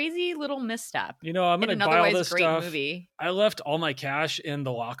a crazy little misstep. You know, I'm gonna buy all this great stuff. Movie. I left all my cash in the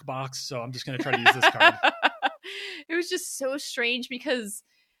lockbox, so I'm just gonna try to use this card. It was just so strange because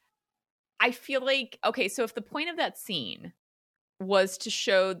I feel like, okay, so if the point of that scene was to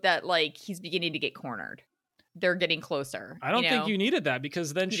show that like he's beginning to get cornered, they're getting closer. I don't think you needed that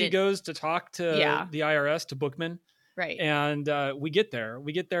because then she goes to talk to the IRS, to Bookman. Right. And we get there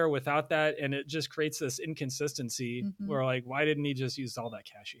without that. And it just creates this inconsistency where like, why didn't he just use all that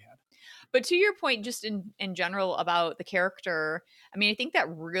cash he had? But to your point, just in general about the character, I mean, I think that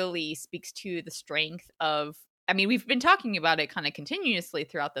really speaks to the strength of, I mean, we've been talking about it kind of continuously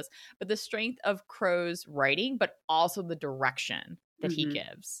throughout this, but the strength of Crowe's writing, but also the direction that he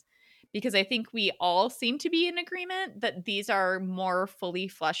gives. Because I think we all seem to be in agreement that these are more fully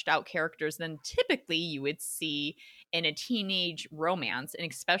fleshed out characters than typically you would see in a teenage romance,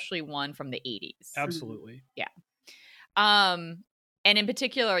 and especially one from the 80s. Absolutely. Yeah. And in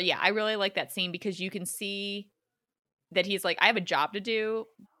particular, I really like that scene because you can see that he's like, I have a job to do,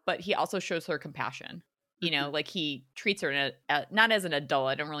 but he also shows her compassion. You know, like he treats her not as an adult.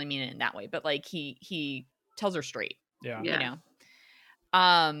 I don't really mean it in that way, but like he tells her straight. Yeah. You know.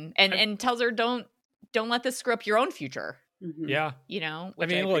 And tells her don't let this screw up your own future. Yeah. You know,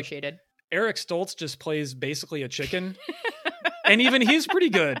 which I appreciated. Look, Eric Stoltz just plays basically a chicken. And even he's pretty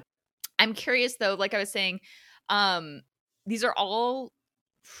good. I'm curious though, like I was saying, these are all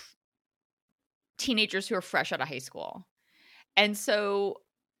teenagers who are fresh out of high school. And so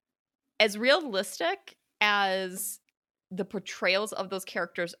as realistic as the portrayals of those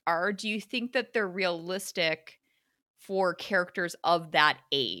characters are, do you think that they're realistic for characters of that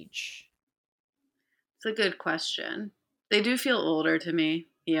age? It's a good question. They do feel older to me.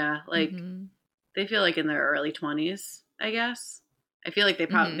 Yeah, like they feel like in their early 20s, I guess. I feel like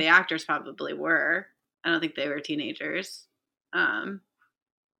the actors probably were. I don't think they were teenagers.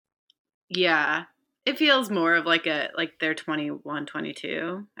 Yeah. It feels more of like they're 21,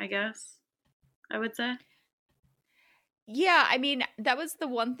 22, I guess. I would say. Yeah, I mean, that was the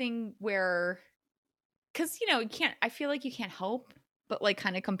one thing where, because, you know, I feel like you can't help but like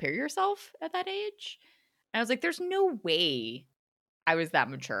kind of compare yourself at that age. And I was like, there's no way I was that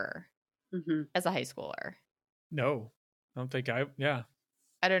mature as a high schooler. No, I don't think I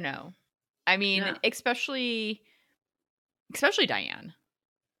don't know. I mean, especially Diane.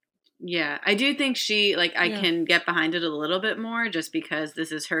 Yeah, I do think she, like, I can get behind it a little bit more just because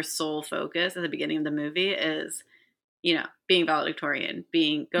this is her sole focus at the beginning of the movie is, you know, being valedictorian,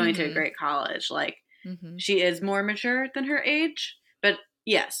 going to a great college. Like, she is more mature than her age, but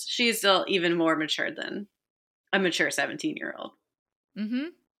yes, she's still even more mature than a mature 17-year-old.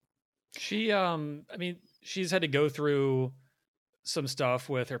 She, I mean, she's had to go through some stuff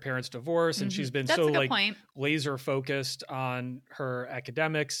with her parents' divorce, and she's been laser focused on her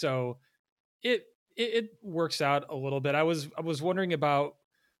academics. So it works out a little bit. I was wondering about,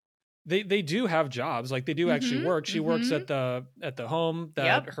 they do have jobs, like they do actually work. She works at the home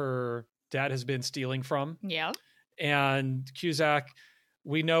that her dad has been stealing from. Yeah. And Cusack,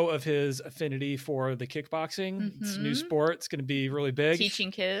 we know of his affinity for the kickboxing. It's a new sport. It's going to be really big. Teaching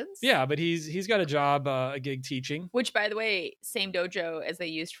kids. Yeah, but he's got a job, a gig teaching. Which, by the way, same dojo as they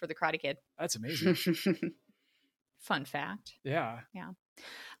used for the Karate Kid. That's amazing. Fun fact. Yeah. Yeah.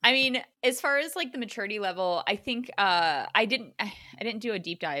 I mean, as far as like the maturity level, I think I didn't do a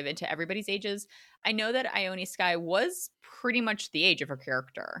deep dive into everybody's ages. I know that Ione Skye was pretty much the age of her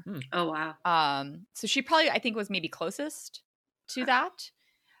character. Oh, wow. So she probably, I think, was maybe closest to that.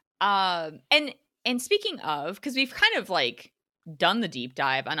 And speaking of, because we've kind of like done the deep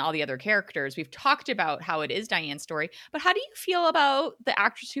dive on all the other characters, we've talked about how it is Diane's story, but how do you feel about the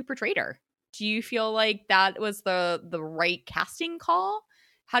actress who portrayed her? Do you feel like that was the right casting call?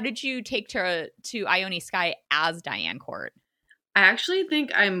 How did you take to Ione Skye as Diane Court? I actually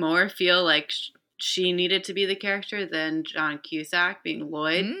think I more feel like she needed to be the character than John Cusack being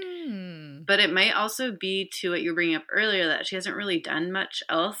Lloyd. But it might also be to what you were bringing up earlier, that she hasn't really done much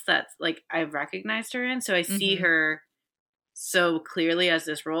else that's like I've recognized her in. So I see her so clearly as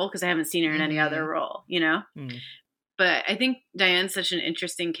this role because I haven't seen her in any other role, you know? But I think Diane's such an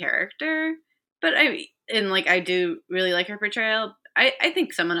interesting character. But I do really like her portrayal. I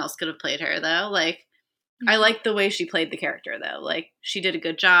think someone else could have played her though. Like I like the way she played the character though. Like she did a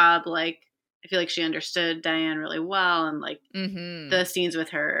good job. Like I feel like she understood Diane really well, and like the scenes with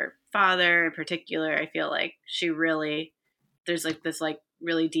her father in particular, I feel like there's like this like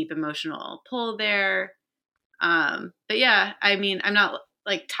really deep emotional pull there. But yeah, I mean, I'm not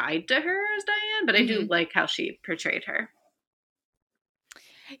like tied to her as Diane, but I do like how she portrayed her.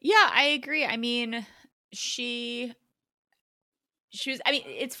 Yeah, I agree. I mean, she was, I mean,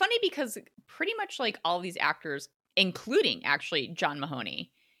 it's funny because pretty much like all these actors, including actually John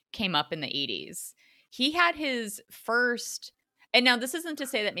Mahoney, came up in the 80s. He had his first, and now this isn't to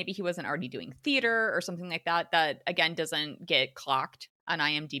say that maybe he wasn't already doing theater or something like that, that again doesn't get clocked on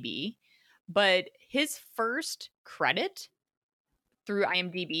IMDb, but his first credit through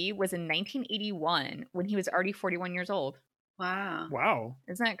IMDb was in 1981 when he was already 41 years old. Wow.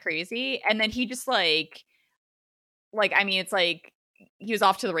 Isn't that crazy? And then he just like I mean, it's like he was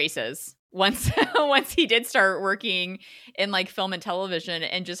off to the races once he did start working in like film and television,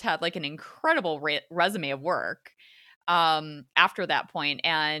 and just had like an incredible resume of work after that point.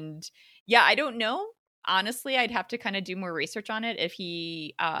 And yeah, I don't know. Honestly, I'd have to kind of do more research on it if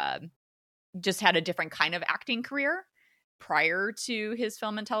he just had a different kind of acting career prior to his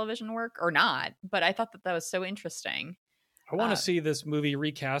film and television work or not. But I thought that was so interesting. I want to see this movie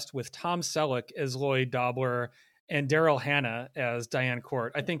recast with Tom Selleck as Lloyd Dobler and Daryl Hannah as Diane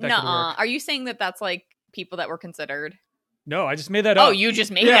Court. I think that could work. Are you saying that that's like people that were considered? No, I just made that up. Oh, you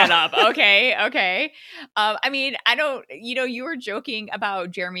just made that up. Okay. I mean, I don't, you were joking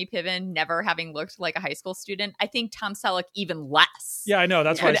about Jeremy Piven never having looked like a high school student. I think Tom Selleck even less. Yeah, I know.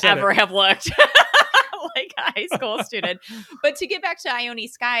 That's why I said ever have looked like a high school student. But to get back to Ione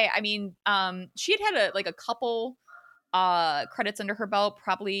Skye, I mean, she had a couple credits under her belt.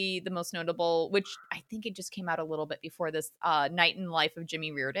 Probably the most notable, which I think it just came out a little bit before this, Night in the Life of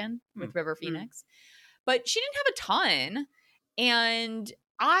Jimmy Reardon with River Phoenix. But she didn't have a ton, and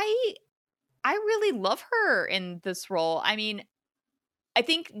I really love her in this role. I mean, I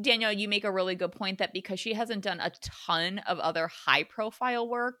think, Danielle, you make a really good point that because she hasn't done a ton of other high profile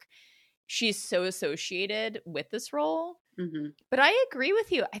work, she's so associated with this role. But I agree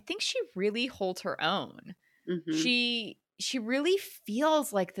with you. I think she really holds her own. She really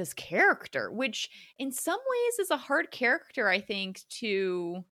feels like this character, which in some ways is a hard character, I think,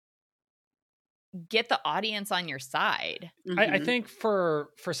 to get the audience on your side. I think for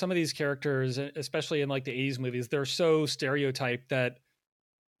some of these characters, especially in like the 80s movies, they're so stereotyped that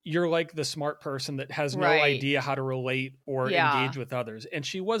you're like the smart person that has no idea how to relate or engage with others. And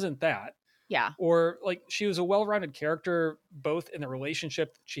she wasn't that. Yeah. Or like she was a well-rounded character, both in the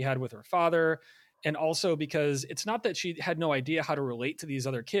relationship she had with her father, and also because it's not that she had no idea how to relate to these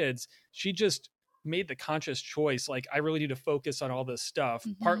other kids. She just made the conscious choice. Like, I really need to focus on all this stuff,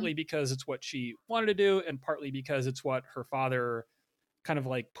 partly because it's what she wanted to do, and partly because it's what her father kind of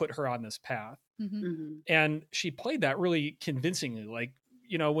like put her on this path. And she played that really convincingly. Like,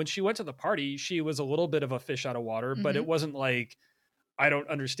 when she went to the party, she was a little bit of a fish out of water, but it wasn't like, I don't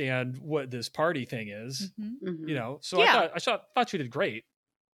understand what this party thing is, So yeah. I thought she did great.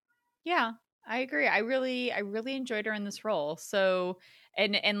 Yeah. I agree. I really enjoyed her in this role. So,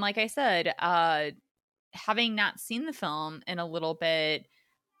 and like I said, having not seen the film in a little bit,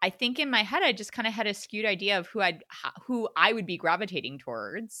 I think in my head I just kind of had a skewed idea of who I would be gravitating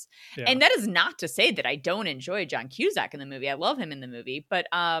towards. Yeah. And that is not to say that I don't enjoy John Cusack in the movie. I love him in the movie, but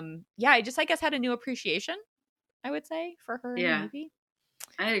yeah, I guess had a new appreciation, I would say, for her in the movie.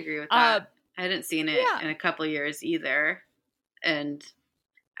 I agree with that. I hadn't seen it in a couple years either, and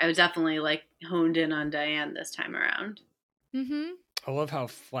I was definitely like honed in on Diane this time around. I love how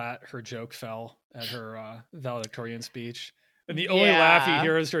flat her joke fell at her valedictorian speech. And the only laugh you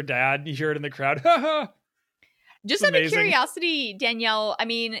hear is her dad. You hear it in the crowd. Just out of curiosity, Danielle, I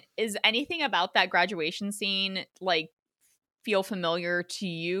mean, is anything about that graduation scene like feel familiar to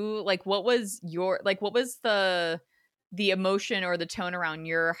you? Like, what was the emotion or the tone around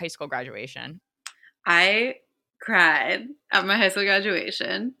your high school graduation? I cried at my high school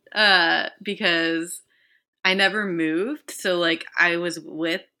graduation because I never moved. So like I was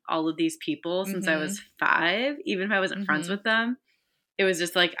with all of these people since I was 5, even if I wasn't friends with them. It was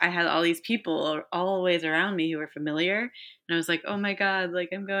just like I had all these people always around me who were familiar. And I was like, oh my God, like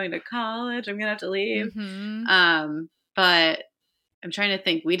I'm going to college. I'm going to have to leave. But I'm trying to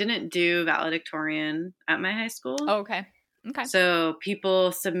think. We didn't do valedictorian at my high school. Oh, okay. Okay. So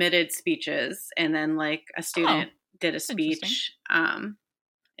people submitted speeches and then like a student did a speech. And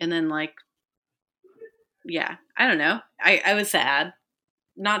then like, yeah, I don't know. I was sad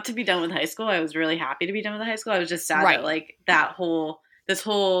not to be done with high school. I was really happy to be done with high school. I was just sad that like this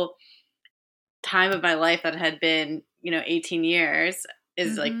whole time of my life that had been, 18 years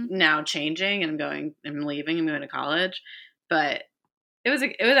is like now changing, and I'm leaving, I'm going to college. But it was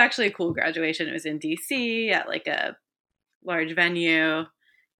actually a cool graduation. It was in DC at like a large venue.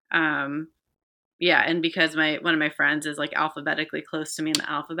 Yeah. And because one of my friends is like alphabetically close to me in the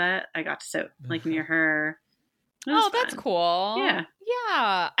alphabet, I got to sit like near her. That's cool. Yeah.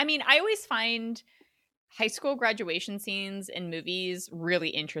 Yeah. I mean, I always find high school graduation scenes in movies really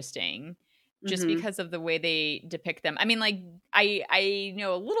interesting just because of the way they depict them. I mean, like, I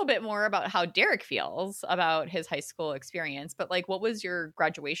know a little bit more about how Derek feels about his high school experience, but like, what was your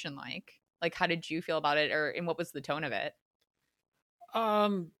graduation like? Like, how did you feel about it, and what was the tone of it? I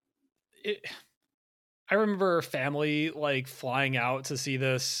remember family like flying out to see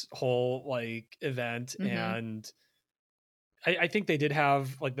this whole like event, and I think they did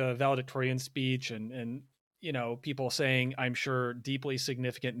have like the valedictorian speech and people saying, I'm sure, deeply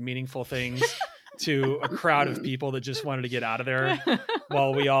significant, meaningful things to a crowd of people that just wanted to get out of there,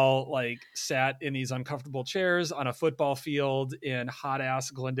 while we all like sat in these uncomfortable chairs on a football field in hot ass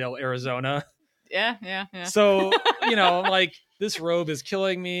Glendale, Arizona. Yeah. So, like, this robe is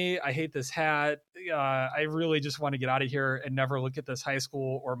killing me. I hate this hat. I really just want to get out of here and never look at this high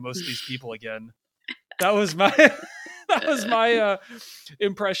school or most of these people again. That was my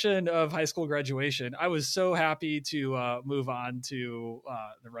impression of high school graduation. I was so happy to move on to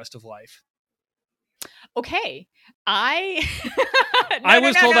the rest of life. Okay. I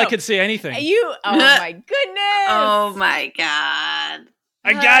was told I could say anything. Oh my goodness. Oh my God.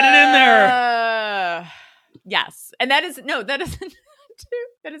 I got it in there. Yes. And that is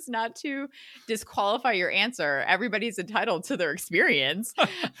not to disqualify your answer. Everybody's entitled to their experience.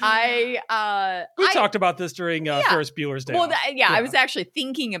 We talked about this during Ferris Bueller's Day Off. I was actually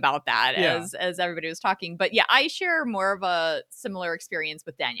thinking about that as everybody was talking. But yeah, I share more of a similar experience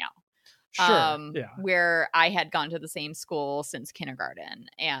with Danielle. Sure. Where I had gone to the same school since kindergarten,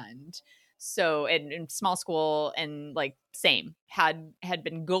 and so in small school, and like same had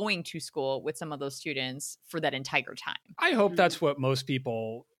been going to school with some of those students for that entire time. I hope that's what most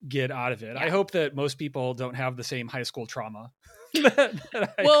people get out of it. Yeah. I hope that most people don't have the same high school trauma.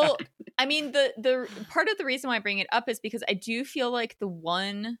 I mean, the part of the reason why I bring it up is because I do feel like the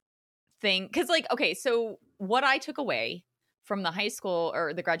one thing, because like, okay, so what I took away from the high school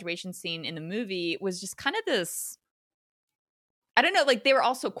or the graduation scene in the movie was just kind of this, I don't know, like they were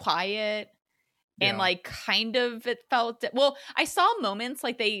all so quiet and like kind of it felt, well, I saw moments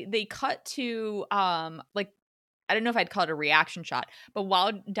like they cut to like, I don't know if I'd call it a reaction shot, but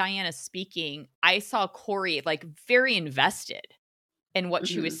while Diana's speaking, I saw Corey like very invested in what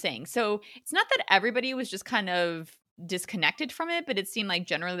she was saying. So it's not that everybody was just kind of disconnected from it, but it seemed like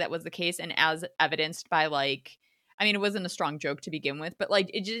generally that was the case. And as evidenced by like, I mean, it wasn't a strong joke to begin with, but like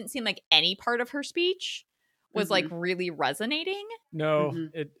it didn't seem like any part of her speech was like really resonating. No,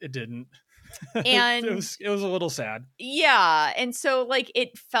 it didn't. And it was a little sad. Yeah. And so like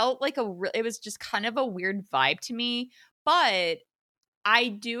it felt like it was just kind of a weird vibe to me, but I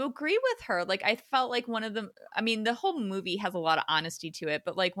do agree with her. Like I felt like the whole movie has a lot of honesty to it,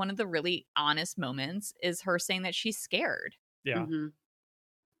 but like one of the really honest moments is her saying that she's scared. Yeah.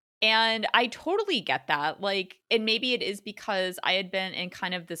 And I totally get that. Like, and maybe it is because I had been in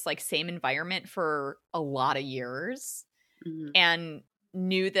kind of this like same environment for a lot of years and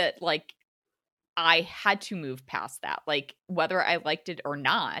knew that like I had to move past that. Like whether I liked it or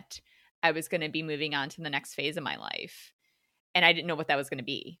not, I was going to be moving on to the next phase of my life. And I didn't know what that was going to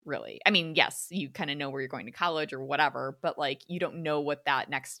be, really. I mean, yes, you kind of know where you're going to college or whatever, but like you don't know what that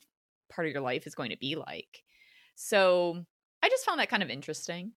next part of your life is going to be like. So I just found that kind of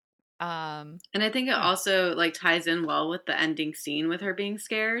interesting. And I think it also like ties in well with the ending scene with her being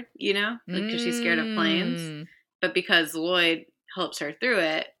scared, like because she's scared of planes, but because Lloyd helps her through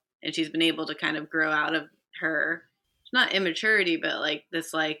it and she's been able to kind of grow out of her, not immaturity, but like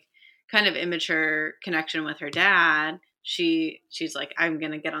this like kind of immature connection with her dad. She's like, I'm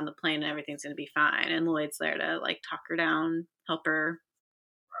going to get on the plane and everything's going to be fine. And Lloyd's there to like talk her down, help her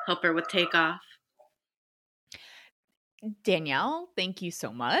with takeoff. Danielle, thank you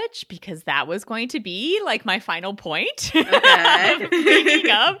so much, because that was going to be like my final point. Okay. Bringing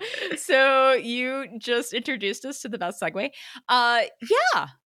up. So you just introduced us to the best segue. Yeah,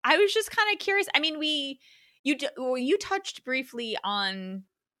 I was just kind of curious. I mean, you touched briefly on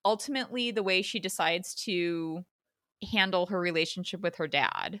ultimately the way she decides to handle her relationship with her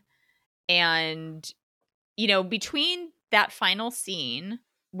dad. And, you know, between that final scene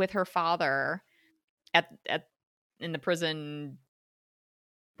with her father in the prison,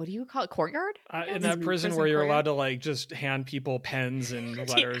 what do you call it? Courtyard? In that prison where you're allowed to like just hand people pens and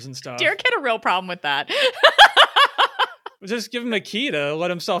letters and stuff. Derek had a real problem with that. Just give him a key to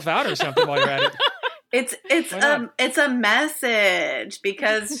let himself out or something while you're at it. It's a message,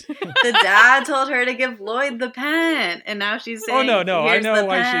 because the dad told her to give Lloyd the pen, and now she's saying, "Oh no, I know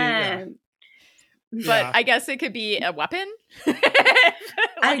why pen. But yeah. I guess it could be a weapon.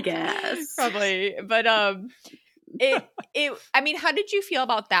 I guess probably, but I mean, how did you feel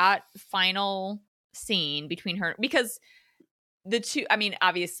about that final scene between her? Because the two, I mean,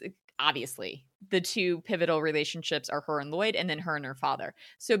 obviously, the two pivotal relationships are her and Lloyd, and then her and her father.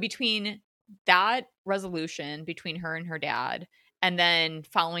 So between that resolution between her and her dad, and then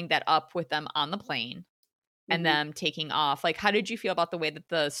following that up with them on the plane and them taking off, like, how did you feel about the way that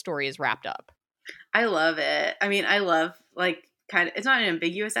the story is wrapped up? I love it. I mean, I love, like, kind of, it's not an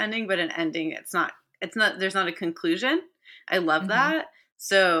ambiguous ending, but an ending. It's not, there's not a conclusion. I love that.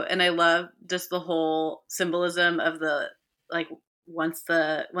 So, and I love just the whole symbolism of the, like, once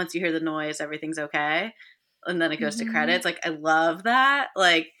you hear the noise, everything's okay. And then it goes to credits. Like, I love that.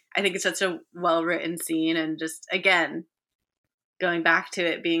 Like, I think it's such a well-written scene, and just, again, going back to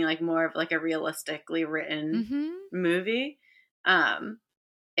it being like more of like a realistically written movie. And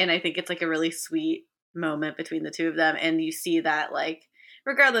I think it's like a really sweet moment between the two of them. And you see that, like,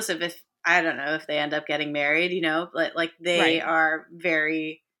 regardless of if, I don't know, if they end up getting married, you know, like they are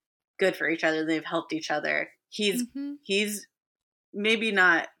very good for each other. They've helped each other. He's maybe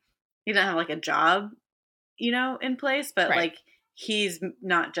not, he doesn't have like a job, you know, in place, but like, he's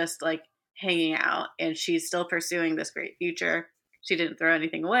not just like hanging out, and she's still pursuing this great future. She didn't throw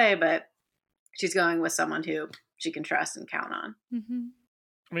anything away, but she's going with someone who she can trust and count on.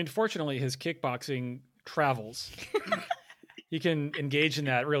 I mean, fortunately, his kickboxing travels. He can engage in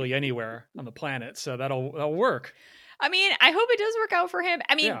that really anywhere on the planet, so that'll work. I mean, I hope it does work out for him.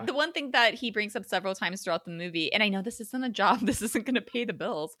 I mean, the one thing that he brings up several times throughout the movie, and I know this isn't a job, this isn't going to pay the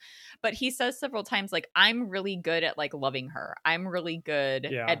bills, but he says several times, like, I'm really good at, like, loving her. I'm really good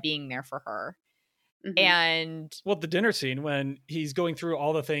at being there for her. And well, the dinner scene when he's going through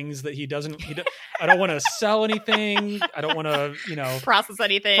all the things that I don't want to sell anything. I don't want to, you know, process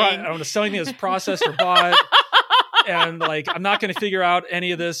anything. I don't want to sell anything that's processed or bought. And like, I'm not going to figure out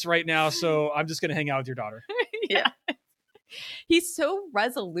any of this right now, so I'm just going to hang out with your daughter. He's so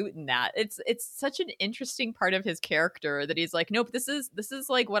resolute in that. It's such an interesting part of his character that he's like, nope, this is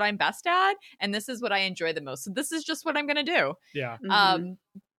like what I'm best at, and this is what I enjoy the most. So this is just what I'm going to do. Yeah.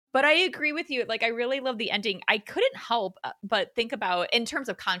 But I agree with you. Like, I really love the ending. I couldn't help but think about, in terms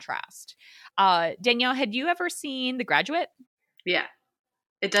of contrast. Danielle, had you ever seen The Graduate? Yeah.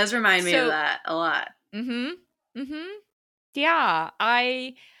 It does remind me of that a lot. Yeah.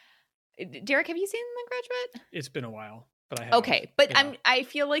 Derek, have you seen The Graduate? It's been a while, but I have. Okay. But I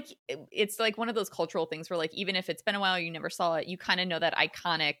feel like it's like one of those cultural things where, like, even if it's been a while, you never saw it, you kind of know that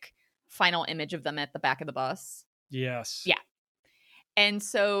iconic final image of them at the back of the bus. Yes. Yeah. And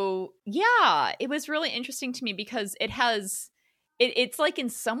so, yeah, it was really interesting to me because it's like in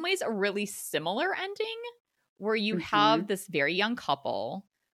some ways a really similar ending where you have this very young couple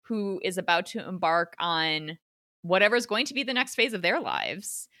who is about to embark on whatever's going to be the next phase of their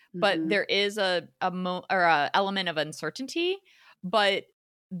lives. But there is a element of uncertainty, but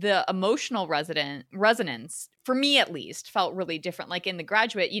the emotional resonance, for me at least, felt really different. Like in The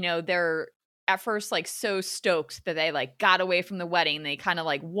Graduate, you know, they're at first like so stoked that they like got away from the wedding. They kind of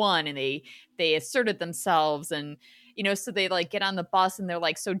like won, and they asserted themselves, and, you know, so they like get on the bus and they're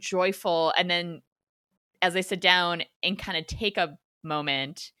like so joyful. And then as they sit down and kind of take a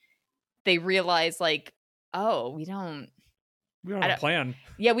moment, they realize like, oh, we don't have a plan.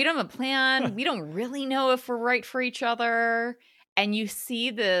 Yeah, we don't have a plan. We don't really know if we're right for each other. And you see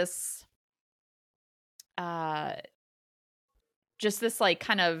this, just this like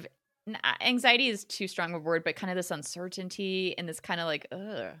kind of, anxiety is too strong a word, but kind of this uncertainty and this kind of like,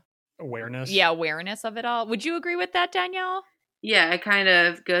 awareness. Yeah, awareness of it all. Would you agree with that, Danielle? Yeah, it kind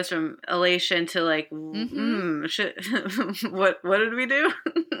of goes from elation to like, shit. What did we do?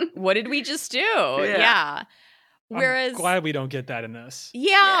 What did we just do? Yeah. Whereas, I'm glad we don't get that in this.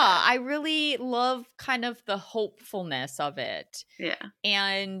 Yeah, I really love kind of the hopefulness of it. Yeah.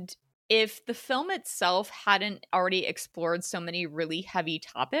 And if the film itself hadn't already explored so many really heavy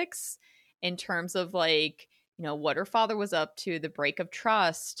topics in terms of like, you know, what her father was up to, the break of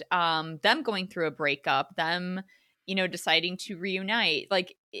trust, them going through a breakup, them, you know, deciding to reunite,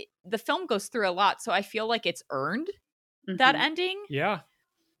 like the film goes through a lot. So I feel like it's earned that ending. Yeah.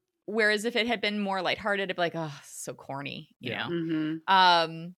 Whereas if it had been more lighthearted, it'd be like, oh, so corny, you know?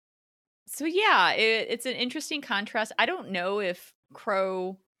 Mm-hmm. So yeah, it's an interesting contrast. I don't know if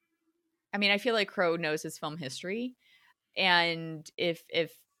Crowe, I mean, I feel like Crowe knows his film history, and if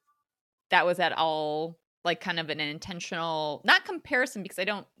that was at all like kind of an intentional, not comparison, because I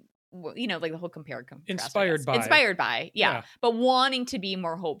don't, you know, like the whole compare contrast, Inspired by, yeah, but wanting to be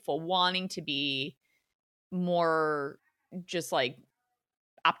more hopeful, wanting to be more just like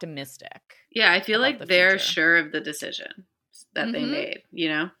optimistic. Yeah, I feel like the they're future. sure of the decision that they made, you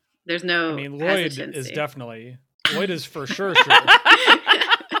know? There's no I mean, Lloyd hesitancy. Lloyd is for sure.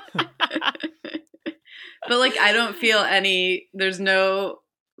 But like I don't feel there's no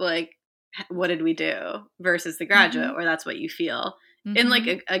like what did we do versus The Graduate, where that's what you feel. In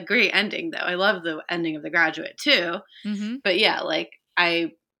like a great ending though. I love the ending of The Graduate too. But yeah, like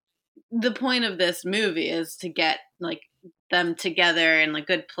the point of this movie is to get like them together in a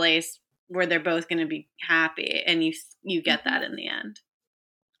good place where they're both going to be happy, and you get that in the end.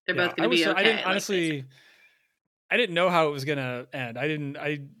 They're both going to be okay. I didn't know how it was going to end.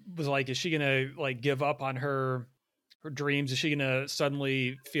 I was like, is she going to like give up on her dreams? Is she going to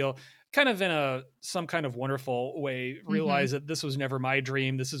suddenly feel kind of in some kind of wonderful way, realize that this was never my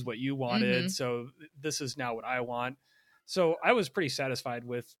dream. This is what you wanted. So this is now what I want. So I was pretty satisfied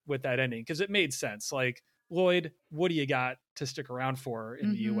with that ending, because it made sense. Like, Lloyd, what do you got to stick around for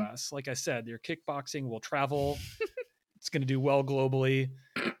in the US? Like I said, your kickboxing will travel. It's going to do well globally.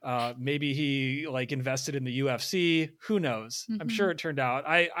 Maybe he like invested in the UFC. Who knows? I'm sure it turned out.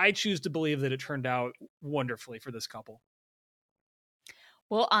 I choose to believe that it turned out wonderfully for this couple.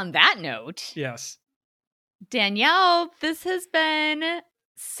 Well, on that note, yes, Danielle, this has been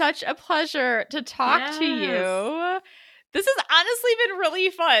such a pleasure to talk to you. This has honestly been really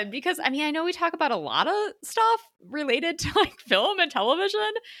fun because, I mean, I know we talk about a lot of stuff related to like film and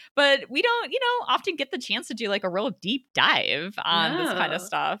television, but we don't, you know, often get the chance to do like a real deep dive on this kind of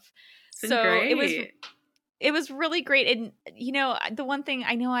stuff. So great. it was really great. And, you know, the one thing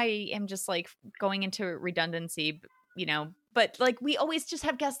I know I am just like going into redundancy, you know, but like we always just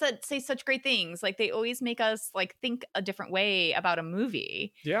have guests that say such great things. Like they always make us like think a different way about a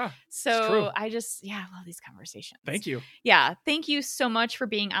movie. Yeah. So I just, I love these conversations. Thank you. Yeah. Thank you so much for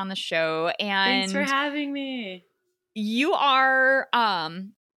being on the show. And thanks for having me. You are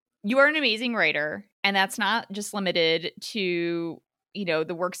an amazing writer, and that's not just limited to, you know,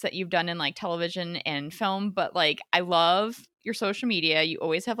 the works that you've done in like television and film, but like I love your social media. You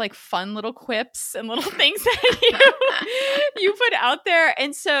always have like fun little quips and little things that you put out there.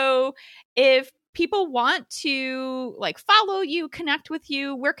 And so if people want to like follow you, connect with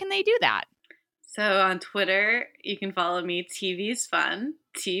you, where can they do that? So on Twitter, you can follow me, TV's Fun,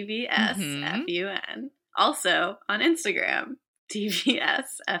 TVSFUN. Also on Instagram,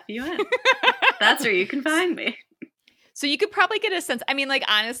 TVSFUN. That's where you can find me. So you could probably get a sense. I mean, like,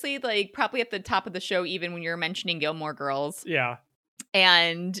 honestly, like probably at the top of the show, even when you're mentioning Gilmore Girls. Yeah.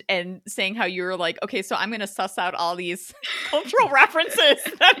 And saying how you were like, okay, so I'm going to suss out all these cultural references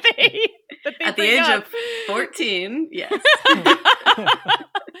that they at the age of 14. Yes.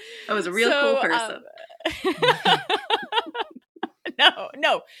 I was a real cool person.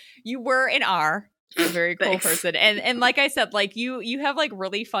 No, you were an R. A very cool person. And like I said, like you have like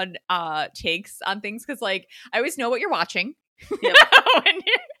really fun takes on things, because like I always know what you're watching. Yep.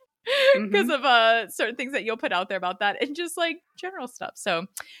 Because of certain things that you'll put out there about that, and just like general stuff. So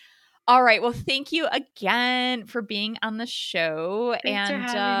all right, well, thank you again for being on the show. Thanks for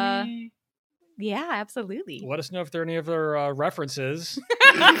having me. Yeah, absolutely. Let us know if there are any other references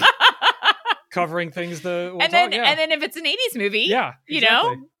covering things and then if it's an 80s movie, exactly. You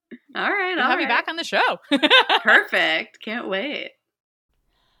know. All right, I'll have you back on the show. Perfect. Can't wait.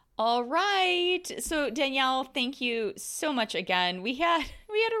 All right. So Danielle, thank you so much again. We had a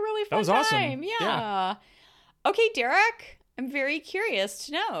really fun time. Awesome. Yeah. Okay, Derek, I'm very curious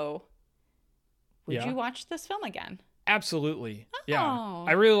to know. Would you watch this film again? Absolutely. Oh. Yeah.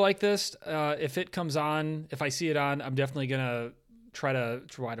 I really like this. If it comes on, if I see it on, I'm definitely going to try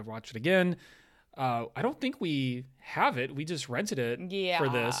to watch it again. I don't think we have it. We just rented it for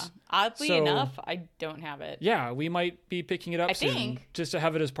this. Oddly enough, I don't have it. Yeah, we might be picking it up soon, just to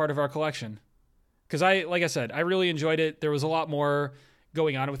have it as part of our collection. because like I said, I really enjoyed it. There was a lot more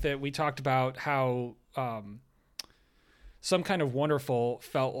going on with it. We talked about how Some Kind of Wonderful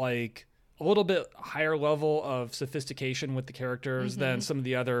felt like a little bit higher level of sophistication with the characters than some of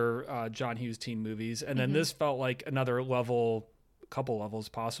the other John Hughes teen movies. And then this felt like another level, couple levels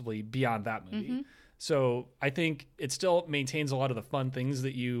possibly beyond that movie. So I think it still maintains a lot of the fun things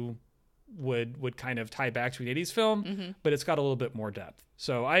that you would kind of tie back to an 80s film, but it's got a little bit more depth.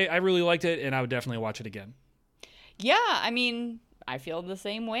 So I really liked it, and I would definitely watch it again. Yeah, I mean, I feel the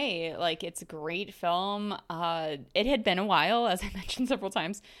same way. Like, it's a great film. It had been a while, as I mentioned several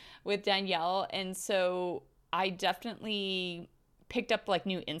times, with Danielle, and so I definitely picked up like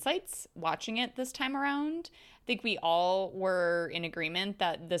new insights watching it this time around. I think we all were in agreement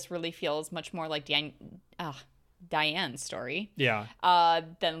that this really feels much more like Diane's story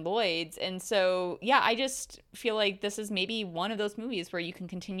than Lloyd's. And so, yeah, I just feel like this is maybe one of those movies where you can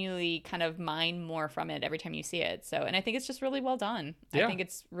continually kind of mine more from it every time you see it. So, and I think it's just really well done. I think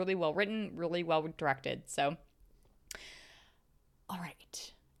it's really well written, really well directed. So, all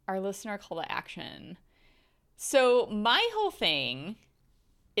right, our listener call to action. So my whole thing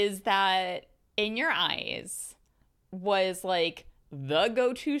is that In Your Eyes was like the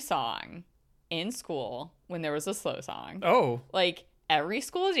go-to song in school when there was a slow song. Oh. Like every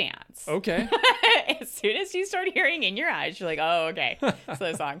school dance. Okay. As soon as you start hearing In Your Eyes, you're like, oh, okay,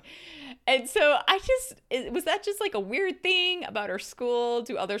 slow song. And so was that just like a weird thing about our school?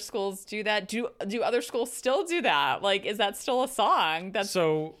 Do other schools do that? Do other schools still do that? Like, is that still a song?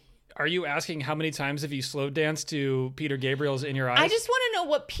 So are you asking how many times have you slow danced to Peter Gabriel's In Your Eyes? I just want to know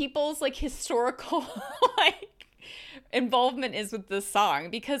what people's like historical like involvement is with this song,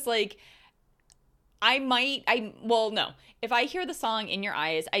 because like if I hear the song In Your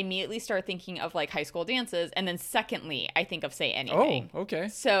Eyes, I immediately start thinking of like high school dances, and then secondly I think of Say Anything. Oh, okay.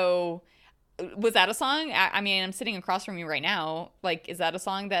 So was that a song? I mean, I'm sitting across from you right now. Like, is that a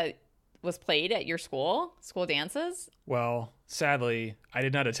song that was played at your school dances? Well, sadly, I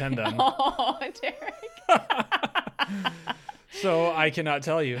did not attend them. Oh, Derek. So I cannot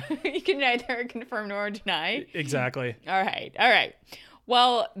tell you. You can neither confirm nor deny. Exactly. All right.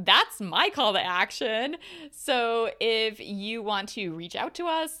 Well, that's my call to action. So if you want to reach out to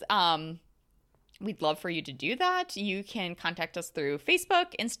us, we'd love for you to do that. You can contact us through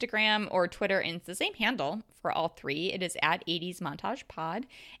Facebook, Instagram, or Twitter, and it's the same handle for all three. It is at 80s Montage Pod,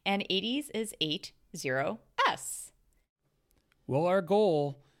 and 80s is 80S. Well, our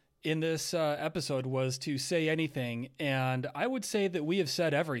goal in this episode was to say anything, and I would say that we have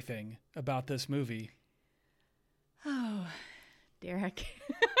said everything about this movie. Oh, Derek.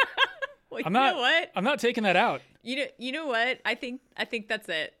 Well, know what? I'm not taking that out. You know what? I think that's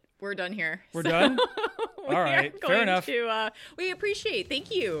it. We're done here. We're done? All right. Fair enough. We appreciate.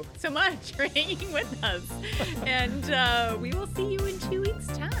 Thank you so much for hanging with us. And we will see you in 2 weeks'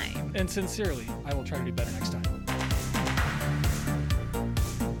 time. And sincerely, I will try to do better next time.